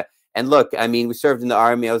can't do that, and look, I mean, we served in the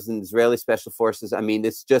army, I was in Israeli special forces. I mean,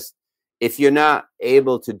 it's just, if you're not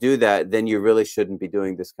able to do that, then you really shouldn't be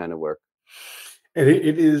doing this kind of work. And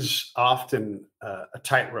it is often a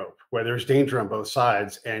tightrope where there's danger on both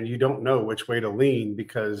sides, and you don't know which way to lean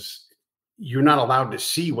because you're not allowed to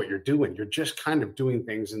see what you're doing. You're just kind of doing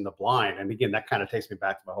things in the blind. And again, that kind of takes me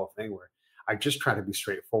back to the whole thing where I just try to be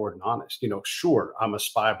straightforward and honest. You know, sure, I'm a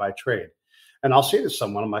spy by trade. And I'll say to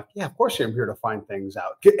someone, I'm like, yeah, of course I'm here to find things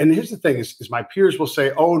out. And here's the thing is my peers will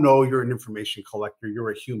say, oh, no, you're an information collector.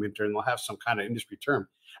 You're a human, and they'll have some kind of industry term.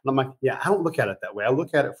 And I'm like, yeah, I don't look at it that way. I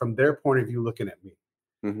look at it from their point of view, looking at me.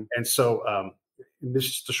 Mm-hmm. And so and this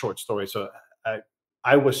is the short story. So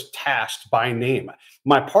I was tasked by name.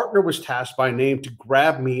 My partner was tasked by name to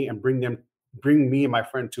grab me and bring me and my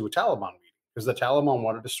friend to a Taliban meeting because the Taliban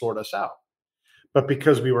wanted to sort us out. But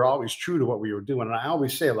because we were always true to what we were doing, and I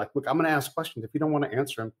always say, like, look, I'm going to ask questions. If you don't want to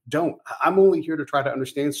answer them, don't. I'm only here to try to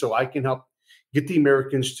understand so I can help get the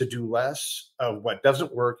Americans to do less of what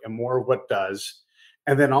doesn't work and more of what does.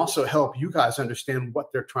 And then also help you guys understand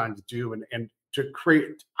what they're trying to do and to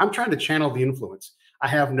create. I'm trying to channel the influence. I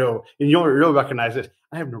have no, and you'll recognize this,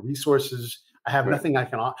 I have no resources. I have nothing I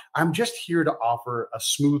can offer. I'm just here to offer a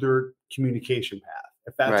smoother communication path,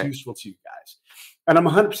 if that's useful to you guys. And I'm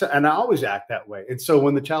 100%, and I always act that way. And so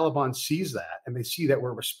when the Taliban sees that, and they see that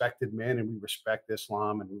we're respected men, and we respect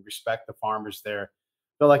Islam, and we respect the farmers there,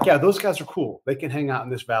 they're like, yeah, those guys are cool. They can hang out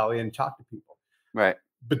in this valley and talk to people. Right.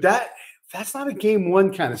 But that's not a game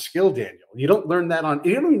one kind of skill, Daniel. You don't learn that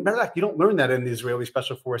you don't learn that in the Israeli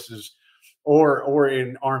Special Forces or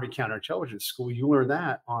in Army counterintelligence school. You learn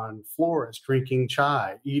that on floors, drinking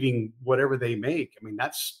chai, eating whatever they make. I mean,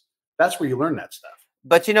 that's where you learn that stuff.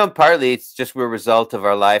 But, you know, partly it's just a result of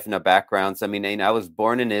our life and our backgrounds. I mean, I was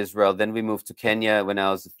born in Israel. Then we moved to Kenya when I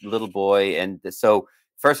was a little boy. And so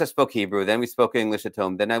first I spoke Hebrew. Then we spoke English at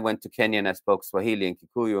home. Then I went to Kenya and I spoke Swahili and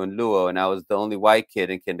Kikuyu and Luo. And I was the only white kid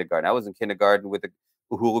in kindergarten. I was in kindergarten with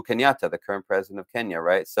Uhuru Kenyatta, the current president of Kenya,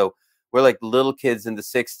 right? So we're like little kids in the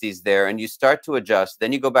 60s there. And you start to adjust.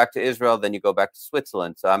 Then you go back to Israel. Then you go back to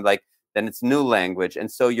Switzerland. So I'm like, then it's new language.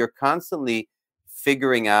 And so you're constantly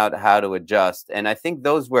figuring out how to adjust. And I think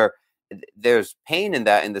there's pain in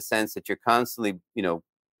that, in the sense that you're constantly, you know,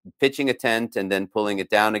 pitching a tent and then pulling it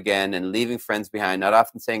down again and leaving friends behind, not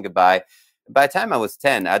often saying goodbye. By the time I was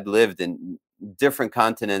 10, I'd lived in different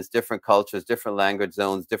continents, different cultures, different language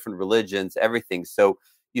zones, different religions, everything. So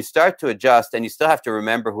you start to adjust, and you still have to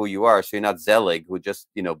remember who you are. So you're not Zelig, who just,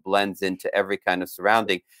 you know, blends into every kind of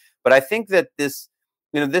surrounding. But I think that this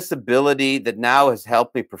ability that now has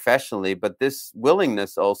helped me professionally, but this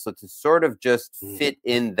willingness also to sort of just fit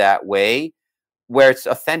in that way where it's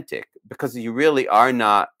authentic, because you really are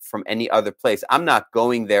not from any other place. I'm not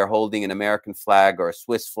going there holding an American flag or a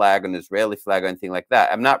Swiss flag or an Israeli flag or anything like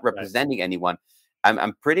that. I'm not representing anyone.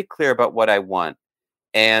 I'm pretty clear about what I want.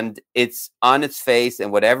 And it's on its face,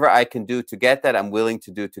 and whatever I can do to get that, I'm willing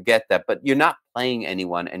to do to get that. But you're not playing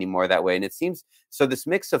anyone anymore that way. And it seems, so this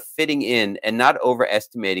mix of fitting in and not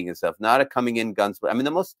overestimating yourself, not coming in guns. I mean,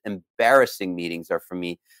 the most embarrassing meetings are for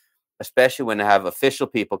me, especially when I have official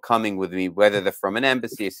people coming with me, whether they're from an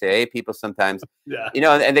embassy, CIA people sometimes, you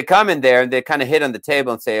know, and they come in there and they kind of hit on the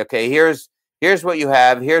table and say, okay, here's what you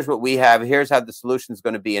have, here's what we have, here's how the solution is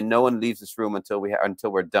going to be. And no one leaves this room until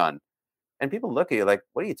we're done. And people look at you like,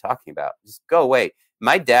 what are you talking about? Just go away.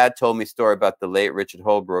 My dad told me a story about the late Richard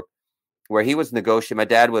Holbrooke, where he was negotiating. My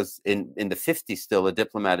dad was in the 50s still a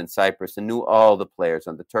diplomat in Cyprus and knew all the players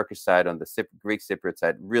on the Turkish side, on the Greek Cypriot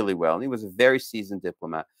side really well. And he was a very seasoned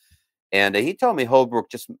diplomat. And he told me Holbrooke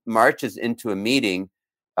just marches into a meeting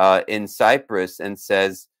in Cyprus and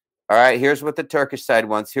says, all right, here's what the Turkish side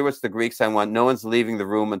wants. Here's what the Greek side want. No one's leaving the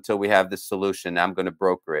room until we have this solution. I'm going to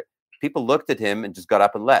broker it. People looked at him and just got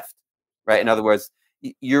up and left. Right. In other words,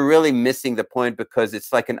 you're really missing the point, because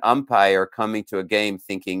it's like an umpire coming to a game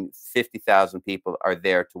thinking 50,000 people are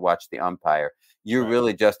there to watch the umpire. You're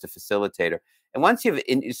really just a facilitator. And once you've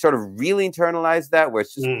sort of really internalized that, where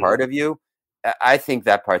it's just part of you, I think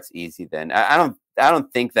that part's easy then. I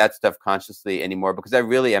don't think that stuff consciously anymore, because I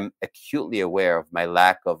really am acutely aware of my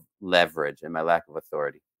lack of leverage and my lack of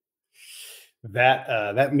authority.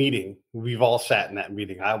 That meeting, we've all sat in that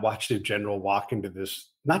meeting. I watched a general walk into this,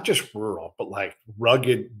 not just rural, but like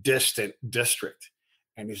rugged, distant district.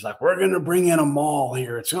 And he's like, we're going to bring in a mall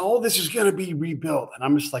here. It's, oh, this is going to be rebuilt. And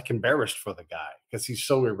I'm just like embarrassed for the guy, because he's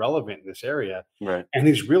so irrelevant in this area. Right. And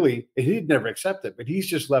he'd never accept it, but he's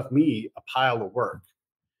just left me a pile of work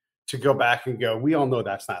to go back and go, we all know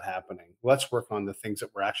that's not happening. Let's work on the things that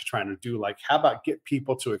we're actually trying to do. Like, how about get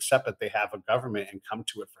people to accept that they have a government and come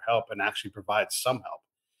to it for help and actually provide some help?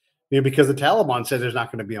 Because the Taliban said there's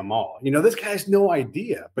not going to be a mall. This guy has no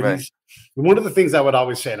idea. But he's one of the things I would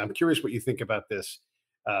always say, and I'm curious what you think about this,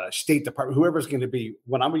 State Department, whoever's going to be,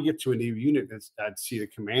 when I would get to a new unit, I'd see the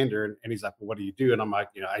commander and he's like, well, what do you do? And I'm like,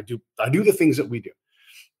 I do the things that we do.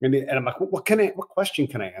 And I'm like, what question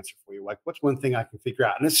can I answer for you? Like, what's one thing I can figure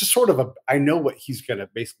out? And it's just sort of I know what he's going to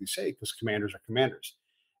basically say, because commanders are commanders.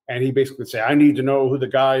 And he basically say, I need to know who the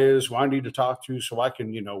guy is, who I need to talk to so I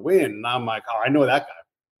can, win. And I'm like, oh, I know that guy.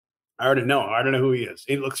 I already know him. I already know who he is.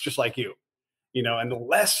 He looks just like you, and the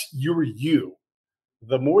less you're you,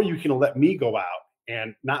 the more you can let me go out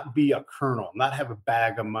and not be a colonel, not have a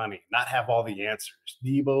bag of money, not have all the answers.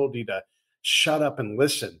 Debo, need to shut up and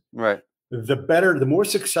listen. Right. The better, the more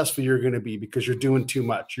successful you're going to be, because you're doing too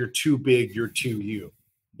much. You're too big. You're too you.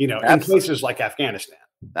 In places like Afghanistan.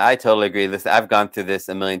 I totally agree with this. I've gone through this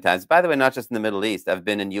a million times. By the way, not just in the Middle East. I've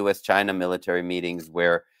been in U.S.-China military meetings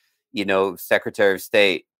where, Secretary of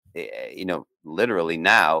State, literally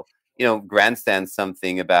now, grandstands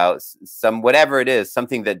something about whatever it is,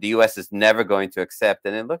 something that the U.S. is never going to accept.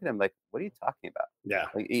 And then look at him like, what are you talking about? Yeah.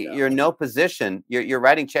 Like, you're in no position. You're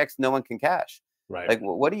writing checks no one can cash. Right. Like,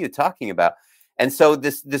 what are you talking about? And so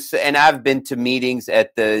this, and I've been to meetings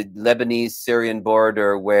at the Lebanese-Syrian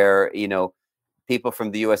border where, people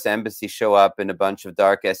from the U.S. embassy show up in a bunch of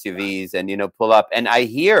dark SUVs and, pull up, and I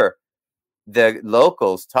hear the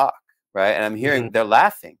locals talk, right? And I'm hearing they're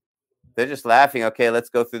laughing. They're just laughing. Okay, let's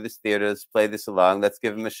go through this theater. Let's play this along. Let's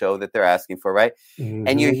give them a show that they're asking for, right?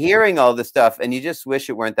 And you're hearing all this stuff, and you just wish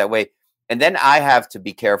it weren't that way. And then I have to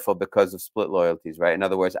be careful because of split loyalties, right? In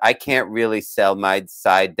other words, I can't really sell my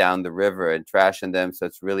side down the river and trashing them. So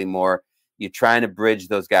it's really more you're trying to bridge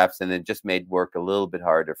those gaps, and it just made work a little bit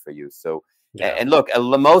harder for you. So, and look,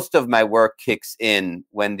 most of my work kicks in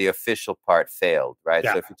when the official part failed, right?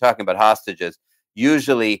 So if you're talking about hostages,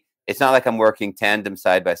 usually it's not like I'm working tandem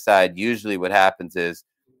side by side. Usually what happens is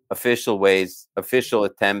official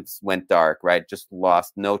attempts went dark, right? Just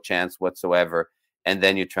lost, no chance whatsoever. And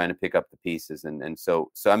then you're trying to pick up the pieces. And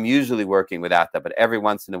so I'm usually working without that. But every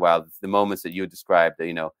once in a while, the moments that you described,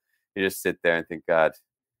 you just sit there and think, God,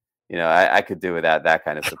 I could do without that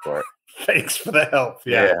kind of support. Thanks for the help.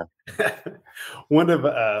 Yeah. One of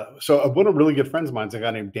really good friends of mine is a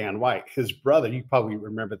guy named Dan White. His brother, you probably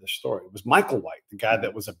remember the story, it was Michael White, the guy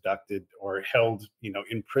that was abducted or held,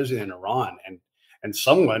 in prison in Iran. And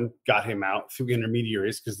someone got him out through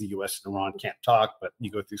intermediaries, because the U.S. and Iran can't talk, but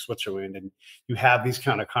you go through Switzerland and you have these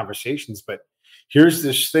kind of conversations. But here's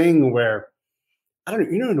this thing where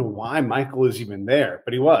you don't know why Michael is even there,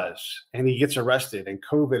 but he was, and he gets arrested, and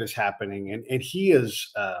COVID is happening, and he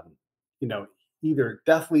is, either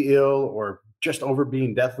deathly ill or just over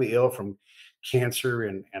being deathly ill from cancer,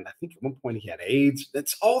 and I think at one point he had AIDS.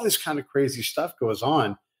 It's all this kind of crazy stuff goes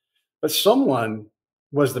on, but someone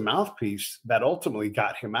was the mouthpiece that ultimately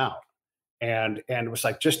got him out, and it was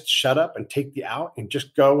like, just shut up and take the out and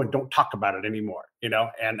just go and don't talk about it anymore, and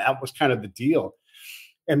that was kind of the deal.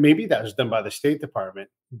 And maybe that was done by the State Department,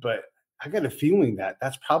 but I got a feeling that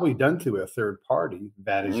that's probably done through a third party.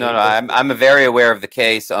 That is no. I'm very aware of the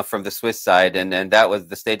case from the Swiss side, and that was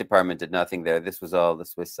the State Department did nothing there. This was all the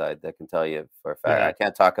Swiss side. I can tell you for a fact. Yeah. I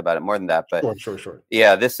can't talk about it more than that, but sure.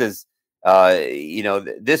 Yeah, this is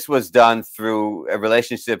this was done through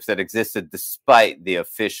relationships that existed despite the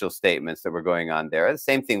official statements that were going on there. The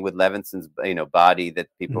same thing with Levinson's body that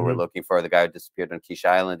people were looking for, the guy who disappeared on Kish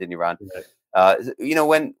Island in Iran. Right.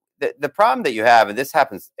 When the problem that you have, and this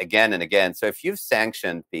happens again and again. So if you've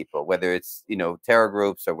sanctioned people, whether it's, terror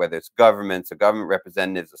groups or whether it's governments or government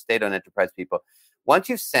representatives or state-owned enterprise people, once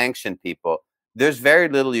you've sanctioned people, there's very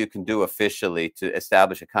little you can do officially to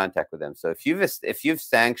establish a contact with them. So if you've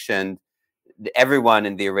sanctioned everyone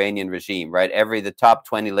in the Iranian regime, right, the top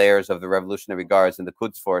 20 layers of the Revolutionary Guards and the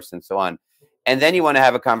Quds Force and so on, And then you want to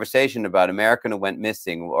have a conversation about American who went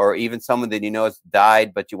missing, or even someone that you know has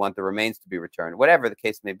died, but you want the remains to be returned, whatever the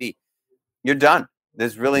case may be. You're done.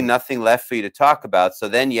 There's really nothing left for you to talk about. So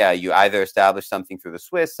then, yeah, you either establish something through the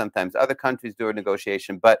Swiss, sometimes other countries do a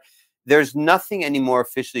negotiation, but there's nothing anymore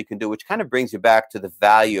officially you can do, which kind of brings you back to the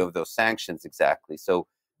value of those sanctions exactly. So,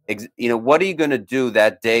 you know, what are you going to do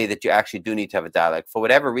that day that you actually do need to have a dialogue for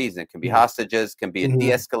whatever reason? It can be hostages, can be a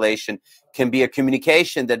de-escalation, can be a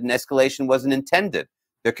communication that an escalation wasn't intended.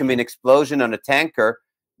 There can be an explosion on a tanker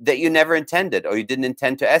that you never intended, or you didn't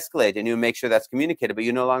intend to escalate, and you make sure that's communicated, but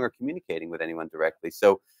you're no longer communicating with anyone directly.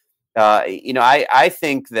 So, you know, I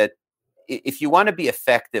think that if you want to be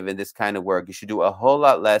effective in this kind of work, you should do a whole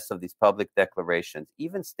lot less of these public declarations,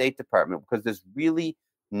 even State Department, because there's really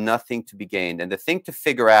nothing to be gained. And the thing to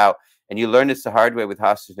figure out, and you learn this the hard way with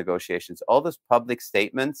hostage negotiations, all those public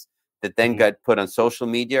statements that then got put on social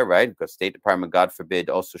media, right? Because State Department, God forbid,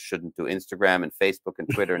 also shouldn't do Instagram and Facebook and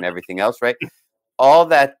Twitter and everything else, right? All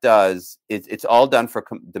that does is it's all done for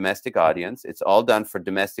domestic audience. It's all done for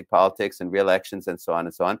domestic politics and re-elections and so on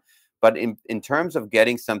and so on. But in terms of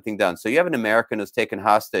getting something done, so you have an American who's taken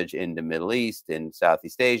hostage in the Middle East, in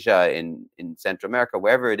Southeast Asia, in Central America,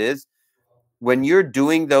 wherever it is. When you're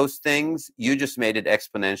doing those things, you just made it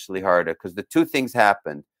exponentially harder, because the two things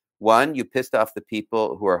happened. One, you pissed off the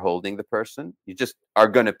people who are holding the person. You just are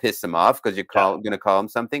going to piss them off because you're going to call them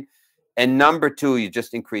something. And number two, you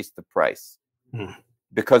just increased the price.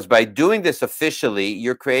 Because by doing this officially,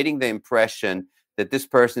 you're creating the impression that this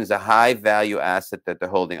person is a high value asset that they're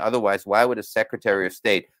holding. Otherwise, why would a Secretary of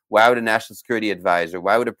State, why would a National Security Advisor,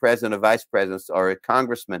 why would a president or vice president or a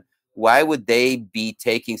congressman, why would they be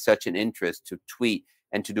taking such an interest to tweet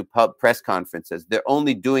and to do press conferences? They're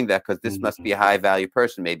only doing that because this must be a high value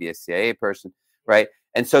person, maybe a CIA person, right?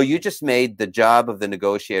 And so you just made the job of the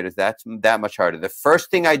negotiators that much harder. The first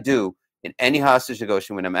thing I do in any hostage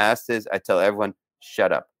negotiation when I'm asked is I tell everyone,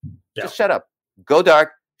 shut up. Just shut up. Go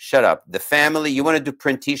dark, shut up. The family, you want to do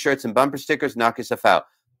print T-shirts and bumper stickers, knock yourself out.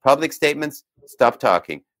 Public statements, stop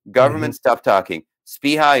talking. Government, stop talking.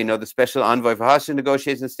 SPIHA, you know, the special envoy for hostage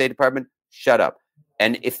negotiations in the State Department, shut up.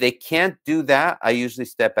 And if they can't do that, I usually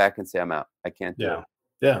step back and say, I'm out. I can't do it.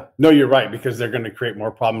 Yeah. No, you're right, because they're going to create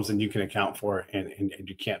more problems than you can account for, and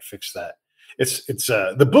you can't fix that. It's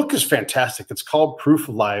the book is fantastic. It's called Proof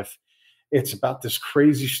of Life. It's about this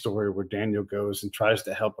crazy story where Daniel goes and tries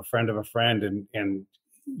to help a friend of a friend, and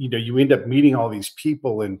you know, you end up meeting all these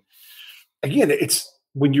people. And again, it's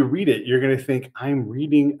when you read it, you're going to think I'm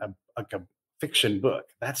reading a fiction book.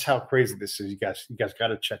 That's how crazy this is. You guys got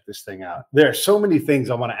to check this thing out. There are so many things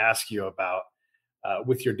I want to ask you about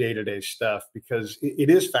with your day-to-day stuff, because it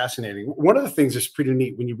is fascinating. One of the things that's pretty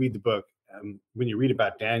neat when you read the book, when you read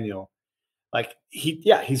about Daniel, like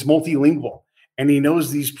he's multilingual. And he knows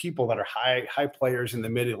these people that are high players in the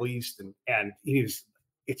Middle East, and it's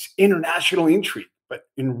international intrigue. But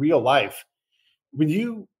in real life,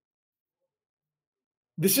 this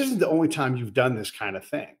isn't the only time you've done this kind of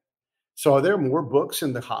thing. So are there more books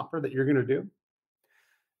in the hopper that you're going to do?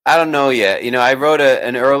 I don't know yet. You know, I wrote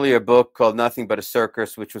an earlier book called Nothing But a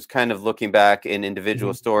Circus, which was kind of looking back in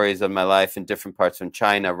individual stories of my life in different parts from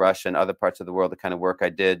China, Russia, and other parts of the world, the kind of work I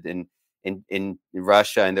did in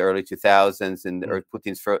Russia in the early 2000s and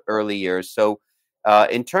Putin's early years. So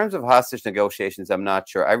in terms of hostage negotiations, I'm not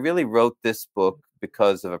sure. I really wrote this book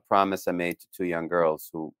because of a promise I made to two young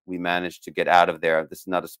girls who we managed to get out of there. This is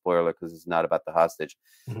not a spoiler because it's not about the hostage.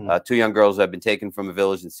 Two young girls who had been taken from a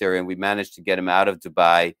village in Syria, and we managed to get them out of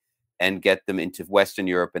Dubai and get them into Western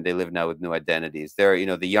Europe, and they live now with new identities. They're, you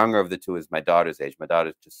know, the younger of the two is my daughter's age. My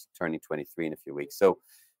daughter's just turning 23 in a few weeks. So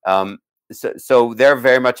so they're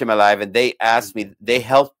very much in my life, and they asked me, they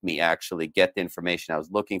helped me actually get the information I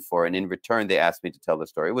was looking for. And in return, they asked me to tell the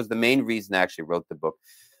story. It was the main reason I actually wrote the book.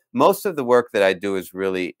 Most of the work that I do is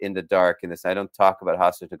really in the dark in this. I don't talk about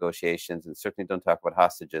hostage negotiations, and certainly don't talk about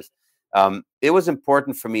hostages. It was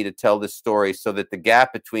important for me to tell this story so that the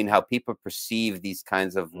gap between how people perceive these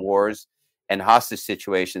kinds of wars and hostage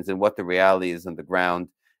situations and what the reality is on the ground,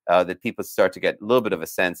 that people start to get a little bit of a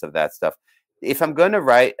sense of that stuff. If I'm going to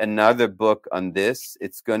write another book on this,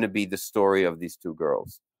 it's going to be the story of these two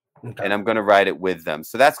girls. And I'm going to write it with them.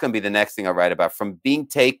 So that's going to be the next thing I'll write about, from being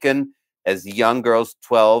taken as young girls,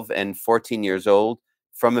 12 and 14 years old,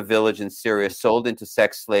 from a village in Syria, sold into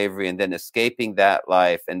sex slavery, and then escaping that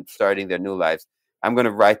life and starting their new lives. I'm going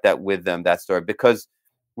to write that with them, that story, because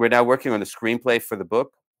we're now working on a screenplay for the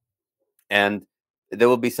book, and there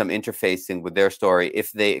will be some interfacing with their story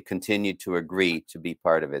if they continue to agree to be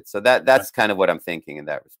part of it. So that's kind of what I'm thinking in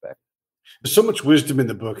that respect. There's so much wisdom in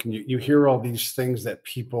the book, and you hear all these things that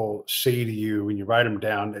people say to you, and you write them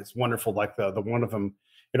down. It's wonderful. Like the one of them,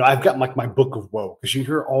 I've got like my book of woe, because you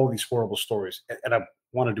hear all these horrible stories. And I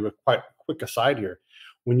want to do a quite quick aside here.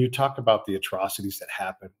 When you talk about the atrocities that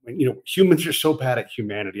happen, when humans are so bad at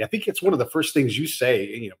humanity, I think it's one of the first things you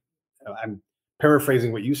say. And, I'm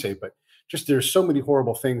paraphrasing what you say, but just there's so many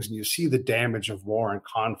horrible things, and you see the damage of war and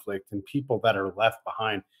conflict and people that are left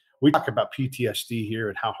behind. We talk about PTSD here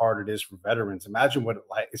and how hard it is for veterans. Imagine what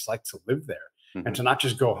it's like to live there, and to not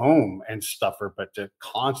just go home and suffer, but to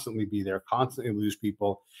constantly be there, constantly lose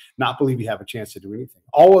people, not believe you have a chance to do anything.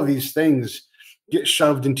 All of these things get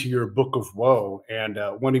shoved into your book of woe. And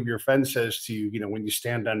one of your friends says to you, when you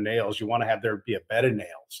stand on nails, you want to have there be a bed of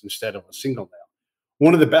nails instead of a single nail.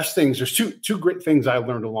 One of the best things, there's two great things I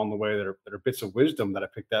learned along the way that are bits of wisdom that I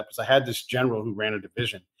picked up, is I had this general who ran a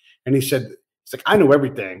division, and he said, it's like, I know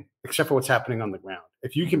everything except for what's happening on the ground.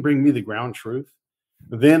 If you can bring me the ground truth,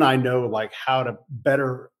 then I know like how to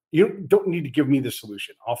better, you don't need to give me the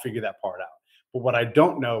solution. I'll figure that part out. But what I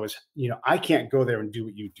don't know is, I can't go there and do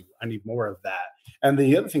what you do. I need more of that. And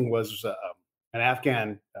the other thing was an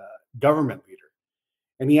Afghan government leader.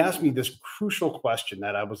 And he asked me this crucial question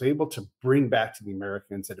that I was able to bring back to the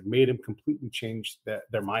Americans, that it made him completely change their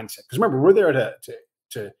mindset. Because remember, we're there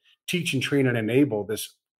to teach and train and enable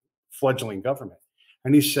this fledgling government.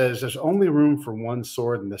 And he says, there's only room for one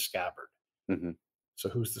sword in the scabbard. So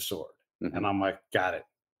who's the sword? And I'm like, got it.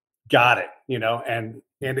 And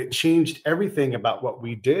it changed everything about what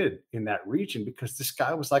we did in that region, because this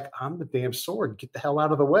guy was like, I'm the damn sword. Get the hell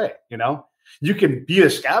out of the way. You can be a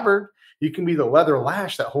scabbard. You can be the leather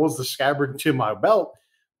lash that holds the scabbard to my belt,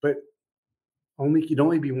 but you'd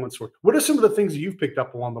only be one sword. What are some of the things that you've picked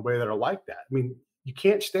up along the way that are like that? I mean, you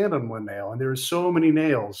can't stand on one nail, and there's so many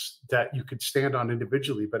nails that you could stand on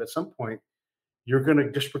individually, but at some point you're going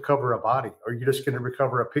to just recover a body, or you're just going to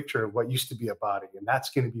recover a picture of what used to be a body. And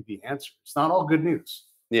that's going to be the answer. It's not all good news.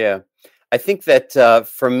 Yeah. I think that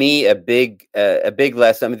for me, a big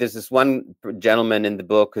lesson. I mean, there's this one gentleman in the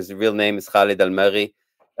book, his real name is Khalid Al-Mari.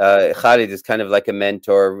 Khalid is kind of like a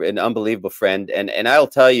mentor, an unbelievable friend. And I'll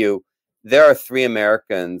tell you, there are 3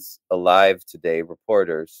 Americans alive today,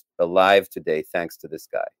 reporters alive today, thanks to this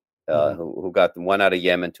guy, who got them, 1 out of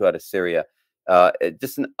Yemen, 2 out of Syria.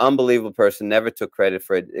 Just an unbelievable person, never took credit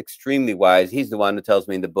for it, extremely wise. He's the one who tells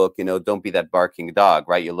me in the book, don't be that barking dog,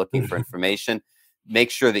 right? You're looking for information.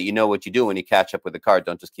 Make sure that you know what you do when you catch up with the car.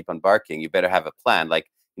 Don't just keep on barking. You better have a plan,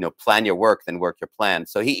 like, plan your work, then work your plan.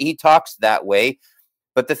 So he talks that way.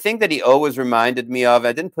 But the thing that he always reminded me of,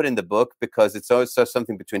 I didn't put in the book because it's always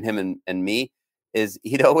something between him and me, is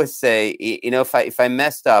he'd always say, if I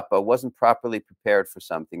messed up, I wasn't properly prepared for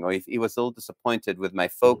something, or if he was a little disappointed with my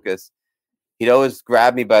focus, he'd always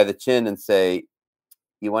grab me by the chin and say,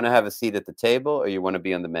 you want to have a seat at the table, or you want to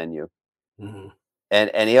be on the menu?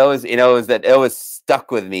 And he always, it always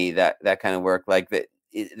stuck with me, that kind of work, like that.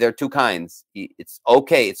 There are 2 kinds. It's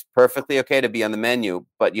okay. It's perfectly okay to be on the menu,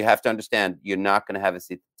 but you have to understand you're not going to have a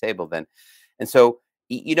seat at the table then. And so,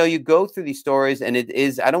 you go through these stories, and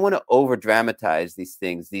I don't want to over dramatize these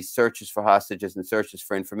things, these searches for hostages and searches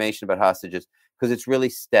for information about hostages, because it's really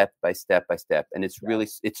step by step by step. And it's really,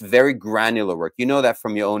 it's very granular work. You know that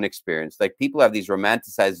from your own experience. Like, people have these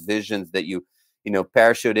romanticized visions that you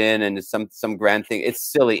parachute in and it's some grand thing. It's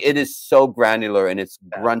silly. It is so granular, and it's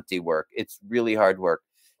grunty work. It's really hard work.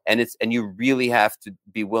 And you really have to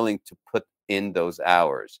be willing to put in those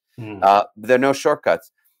hours. There are no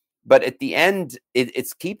shortcuts. But at the end,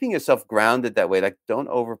 it's keeping yourself grounded that way. Like, don't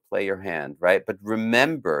overplay your hand, right? But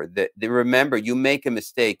remember you make a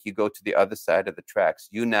mistake, you go to the other side of the tracks.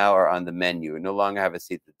 You now are on the menu. You no longer have a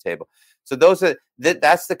seat at the table. So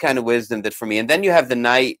that's the kind of wisdom that for me. And then you have the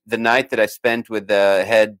night that I spent with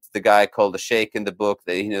the guy called the Sheikh in the book,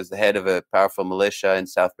 that he was the head of a powerful militia in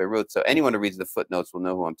South Beirut. So anyone who reads the footnotes will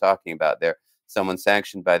know who I'm talking about there. Someone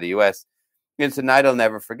sanctioned by the US. It's a night I'll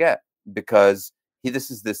never forget, because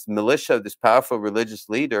this is this militia, this powerful religious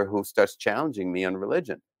leader who starts challenging me on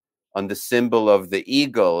religion, on the symbol of the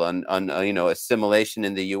eagle, on assimilation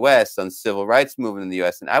in the US, on civil rights movement in the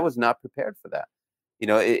US. And I was not prepared for that.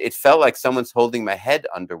 It felt like someone's holding my head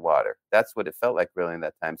underwater. That's what it felt like really in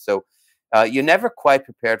that time. So you're never quite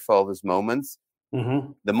prepared for all those moments.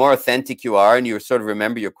 The more authentic you are, and you sort of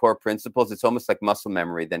remember your core principles, it's almost like muscle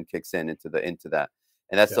memory then kicks into that.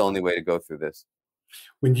 And that's the only way to go through this.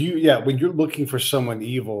 When you're looking for someone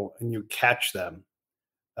evil and you catch them,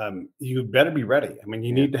 you better be ready. I mean,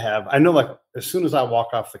 you need to have, I know, like, as soon as I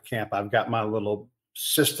walk off the camp, I've got my little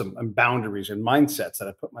system and boundaries and mindsets that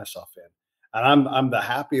I put myself in. And I'm the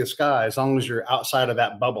happiest guy as long as you're outside of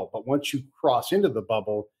that bubble. But once you cross into the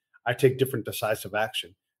bubble, I take different decisive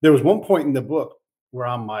action. There was one point in the book where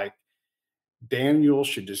I'm like, Daniel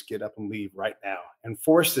should just get up and leave right now and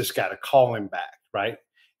force this guy to call him back, right?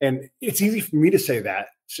 And it's easy for me to say that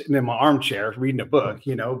sitting in my armchair reading a book,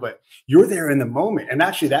 but you're there in the moment. And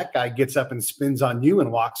actually that guy gets up and spins on you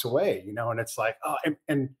and walks away, and it's like, oh,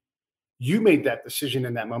 and you made that decision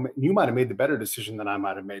in that moment. You might have made the better decision than I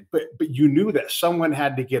might have made, but you knew that someone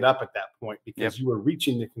had to get up at that point because you were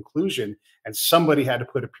reaching the conclusion and somebody had to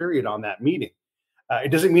put a period on that meeting. It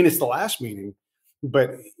doesn't mean it's the last meeting,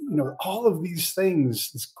 but all of these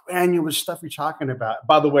things, this granular stuff you're talking about,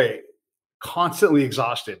 by the way, constantly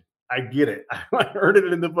exhausted. I get it. I heard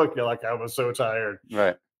it in the book. You're like, I was so tired.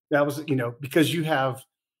 Right. That was, because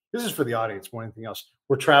this is for the audience more than anything else.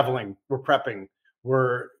 We're traveling, we're prepping,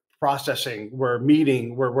 we're processing, we're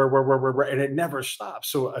meeting, we're, and it never stops.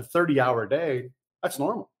 So a 30-hour day, that's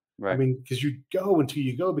normal. Right. I mean, because you go until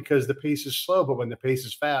you go because the pace is slow, but when the pace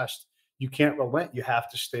is fast, you can't relent. You have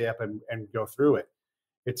to stay up and go through it.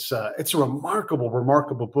 It's a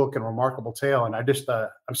remarkable book and remarkable tale. And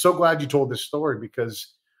I'm so glad you told this story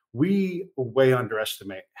because we way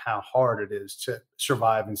underestimate how hard it is to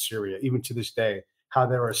survive in Syria, even to this day. How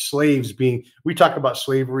there are slaves we talk about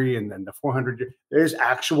slavery and then the 400 years, there's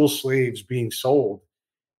actual slaves being sold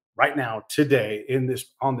right now today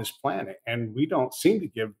on this planet. And we don't seem to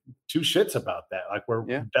give two shits about that. Like we're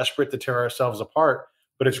desperate to tear ourselves apart,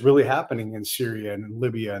 but it's really happening in Syria and in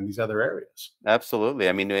Libya and these other areas. Absolutely.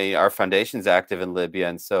 I mean, our foundation's active in Libya,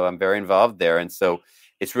 and so I'm very involved there. And so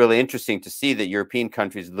it's really interesting to see that European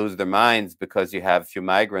countries lose their minds because you have a few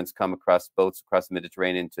migrants come across boats across the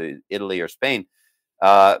Mediterranean to Italy or Spain.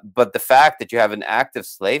 But the fact that you have an active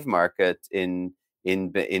slave market in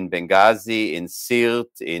Benghazi, in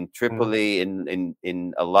Sirte, in Tripoli,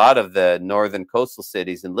 in a lot of the northern coastal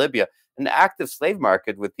cities in Libya, an active slave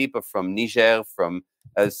market with people from Niger, from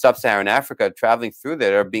sub-Saharan Africa traveling through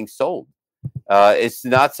there are being sold. It's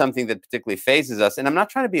not something that particularly phases us. And I'm not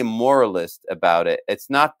trying to be a moralist about it. It's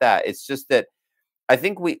not that. It's just that I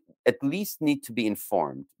think we at least need to be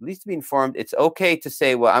informed. At least to be informed. It's okay to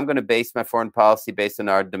say, well, I'm going to base my foreign policy based on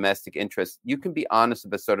our domestic interests. You can be honest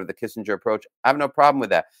about sort of the Kissinger approach. I have no problem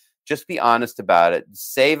with that. Just be honest about it.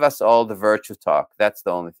 Save us all the virtue talk. That's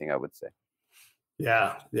the only thing I would say.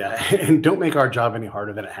 Yeah. And don't make our job any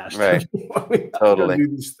harder than it has to. Right. Totally. Do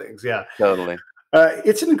these things. Yeah. Totally.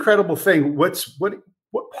 It's an incredible thing. What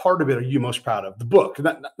part of it are you most proud of? The book,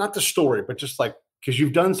 not the story, but just like, because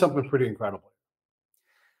you've done something pretty incredible.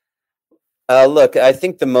 Look, I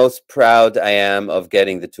think the most proud I am of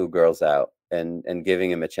getting the two girls out and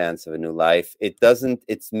giving them a chance of a new life.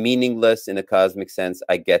 It's meaningless in a cosmic sense.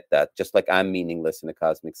 I get that. Just like I'm meaningless in a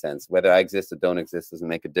cosmic sense. Whether I exist or don't exist doesn't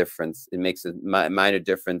make a difference. It makes a minor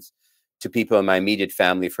difference to people in my immediate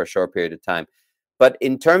family for a short period of time. But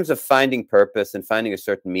in terms of finding purpose and finding a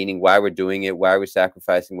certain meaning, why we're doing it, why we're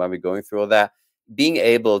sacrificing, why we're going through all that, being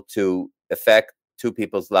able to affect two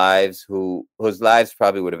people's lives whose lives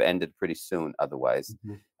probably would have ended pretty soon otherwise,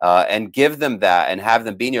 and give them that and have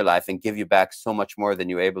them be in your life and give you back so much more than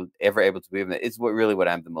you ever able to be. It's what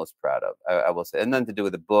I'm the most proud of. I will say, and nothing to do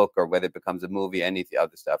with the book or whether it becomes a movie, any of the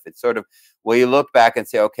other stuff. It's sort of where you look back and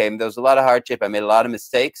say, okay, there was a lot of hardship. I made a lot of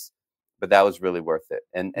mistakes, but that was really worth it.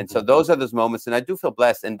 And so those are those moments, and I do feel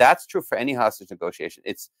blessed. And that's true for any hostage negotiation.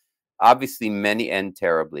 It's obviously many end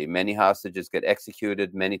terribly. Many hostages get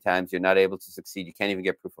executed. Many times you're not able to succeed. You can't even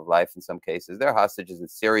get proof of life in some cases. There are hostages in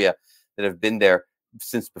Syria that have been there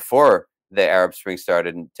since before the Arab Spring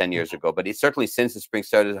started 10 years ago. But certainly since the spring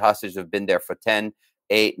started, hostages have been there for 10,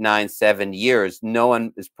 8, 9, 7 years. No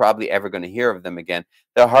one is probably ever going to hear of them again.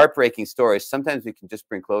 They're heartbreaking stories. Sometimes we can just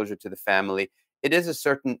bring closure to the family. It is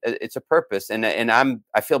it's a purpose. And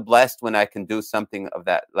I feel blessed when I can do something of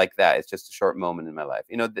that, like that. It's just a short moment in my life.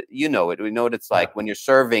 We know what it's like when you're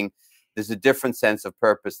serving. There's a different sense of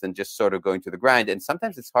purpose than just sort of going to the grind. And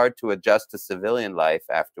sometimes it's hard to adjust to civilian life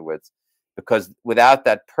afterwards, because without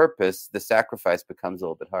that purpose, the sacrifice becomes a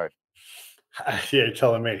little bit hard. Yeah, you're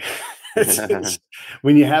telling me. It's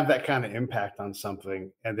when you have that kind of impact on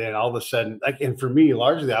something, and then all of a sudden, and for me,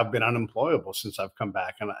 largely, I've been unemployable since I've come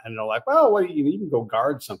back, and they're like, "Well, what you can go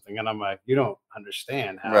guard something," and I'm like, "You don't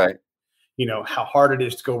understand how, how hard it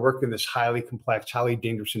is to go work in this highly complex, highly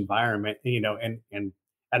dangerous environment, and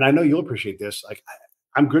I know you'll appreciate this. Like,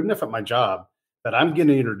 I'm good enough at my job that I'm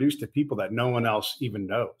getting introduced to people that no one else even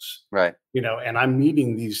knows, right? And I'm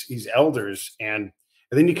meeting these elders and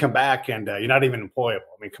then you come back and you're not even employable.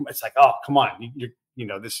 I mean, it's like, oh, come on,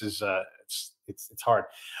 this is it's hard.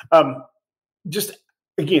 Just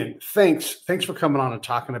again, thanks for coming on and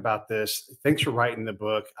talking about this. Thanks for writing the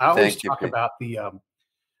book. I always talk about the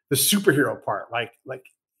superhero part, like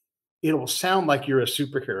it'll sound like you're a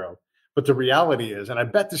superhero. But the reality is, and I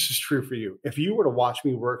bet this is true for you, if you were to watch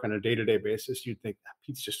me work on a day-to-day basis, you'd think that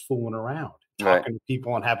Pete's just fooling around, talking to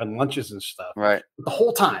people and having lunches and stuff. Right. But the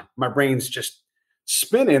whole time, my brain's just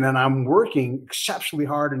spinning and I'm working exceptionally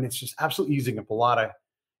hard, and it's just absolutely using up a lot of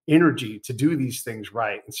energy to do these things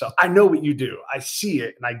right. And so I know what you do. I see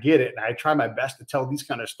it and I get it. And I try my best to tell these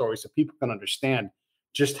kind of stories so people can understand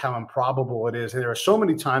just how improbable it is. And there are so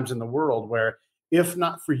many times in the world where, if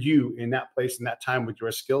not for you in that place, in that time with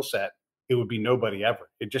your skill set, it would be nobody ever.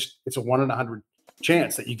 It's a 1 in 100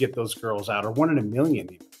 chance that you get those girls out, or 1 in a million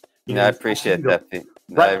even. I appreciate that.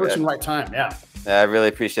 Right person, right time. Yeah. I really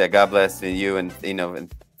appreciate it. God bless you. And,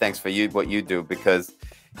 and thanks for what you do, because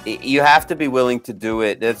you have to be willing to do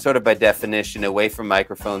it. That's sort of by definition, away from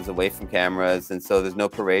microphones, away from cameras. And so there's no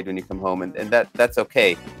parade when you come home, and that's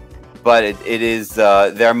okay. But it is,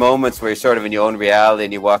 there are moments where you're sort of in your own reality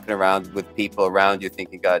and you're walking around with people around you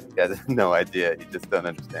thinking, God, you guys have no idea. You just don't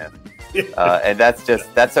understand. And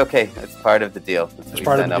that's okay. That's part of the deal. That's what we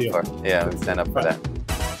stand up for. Yeah, we stand up for that.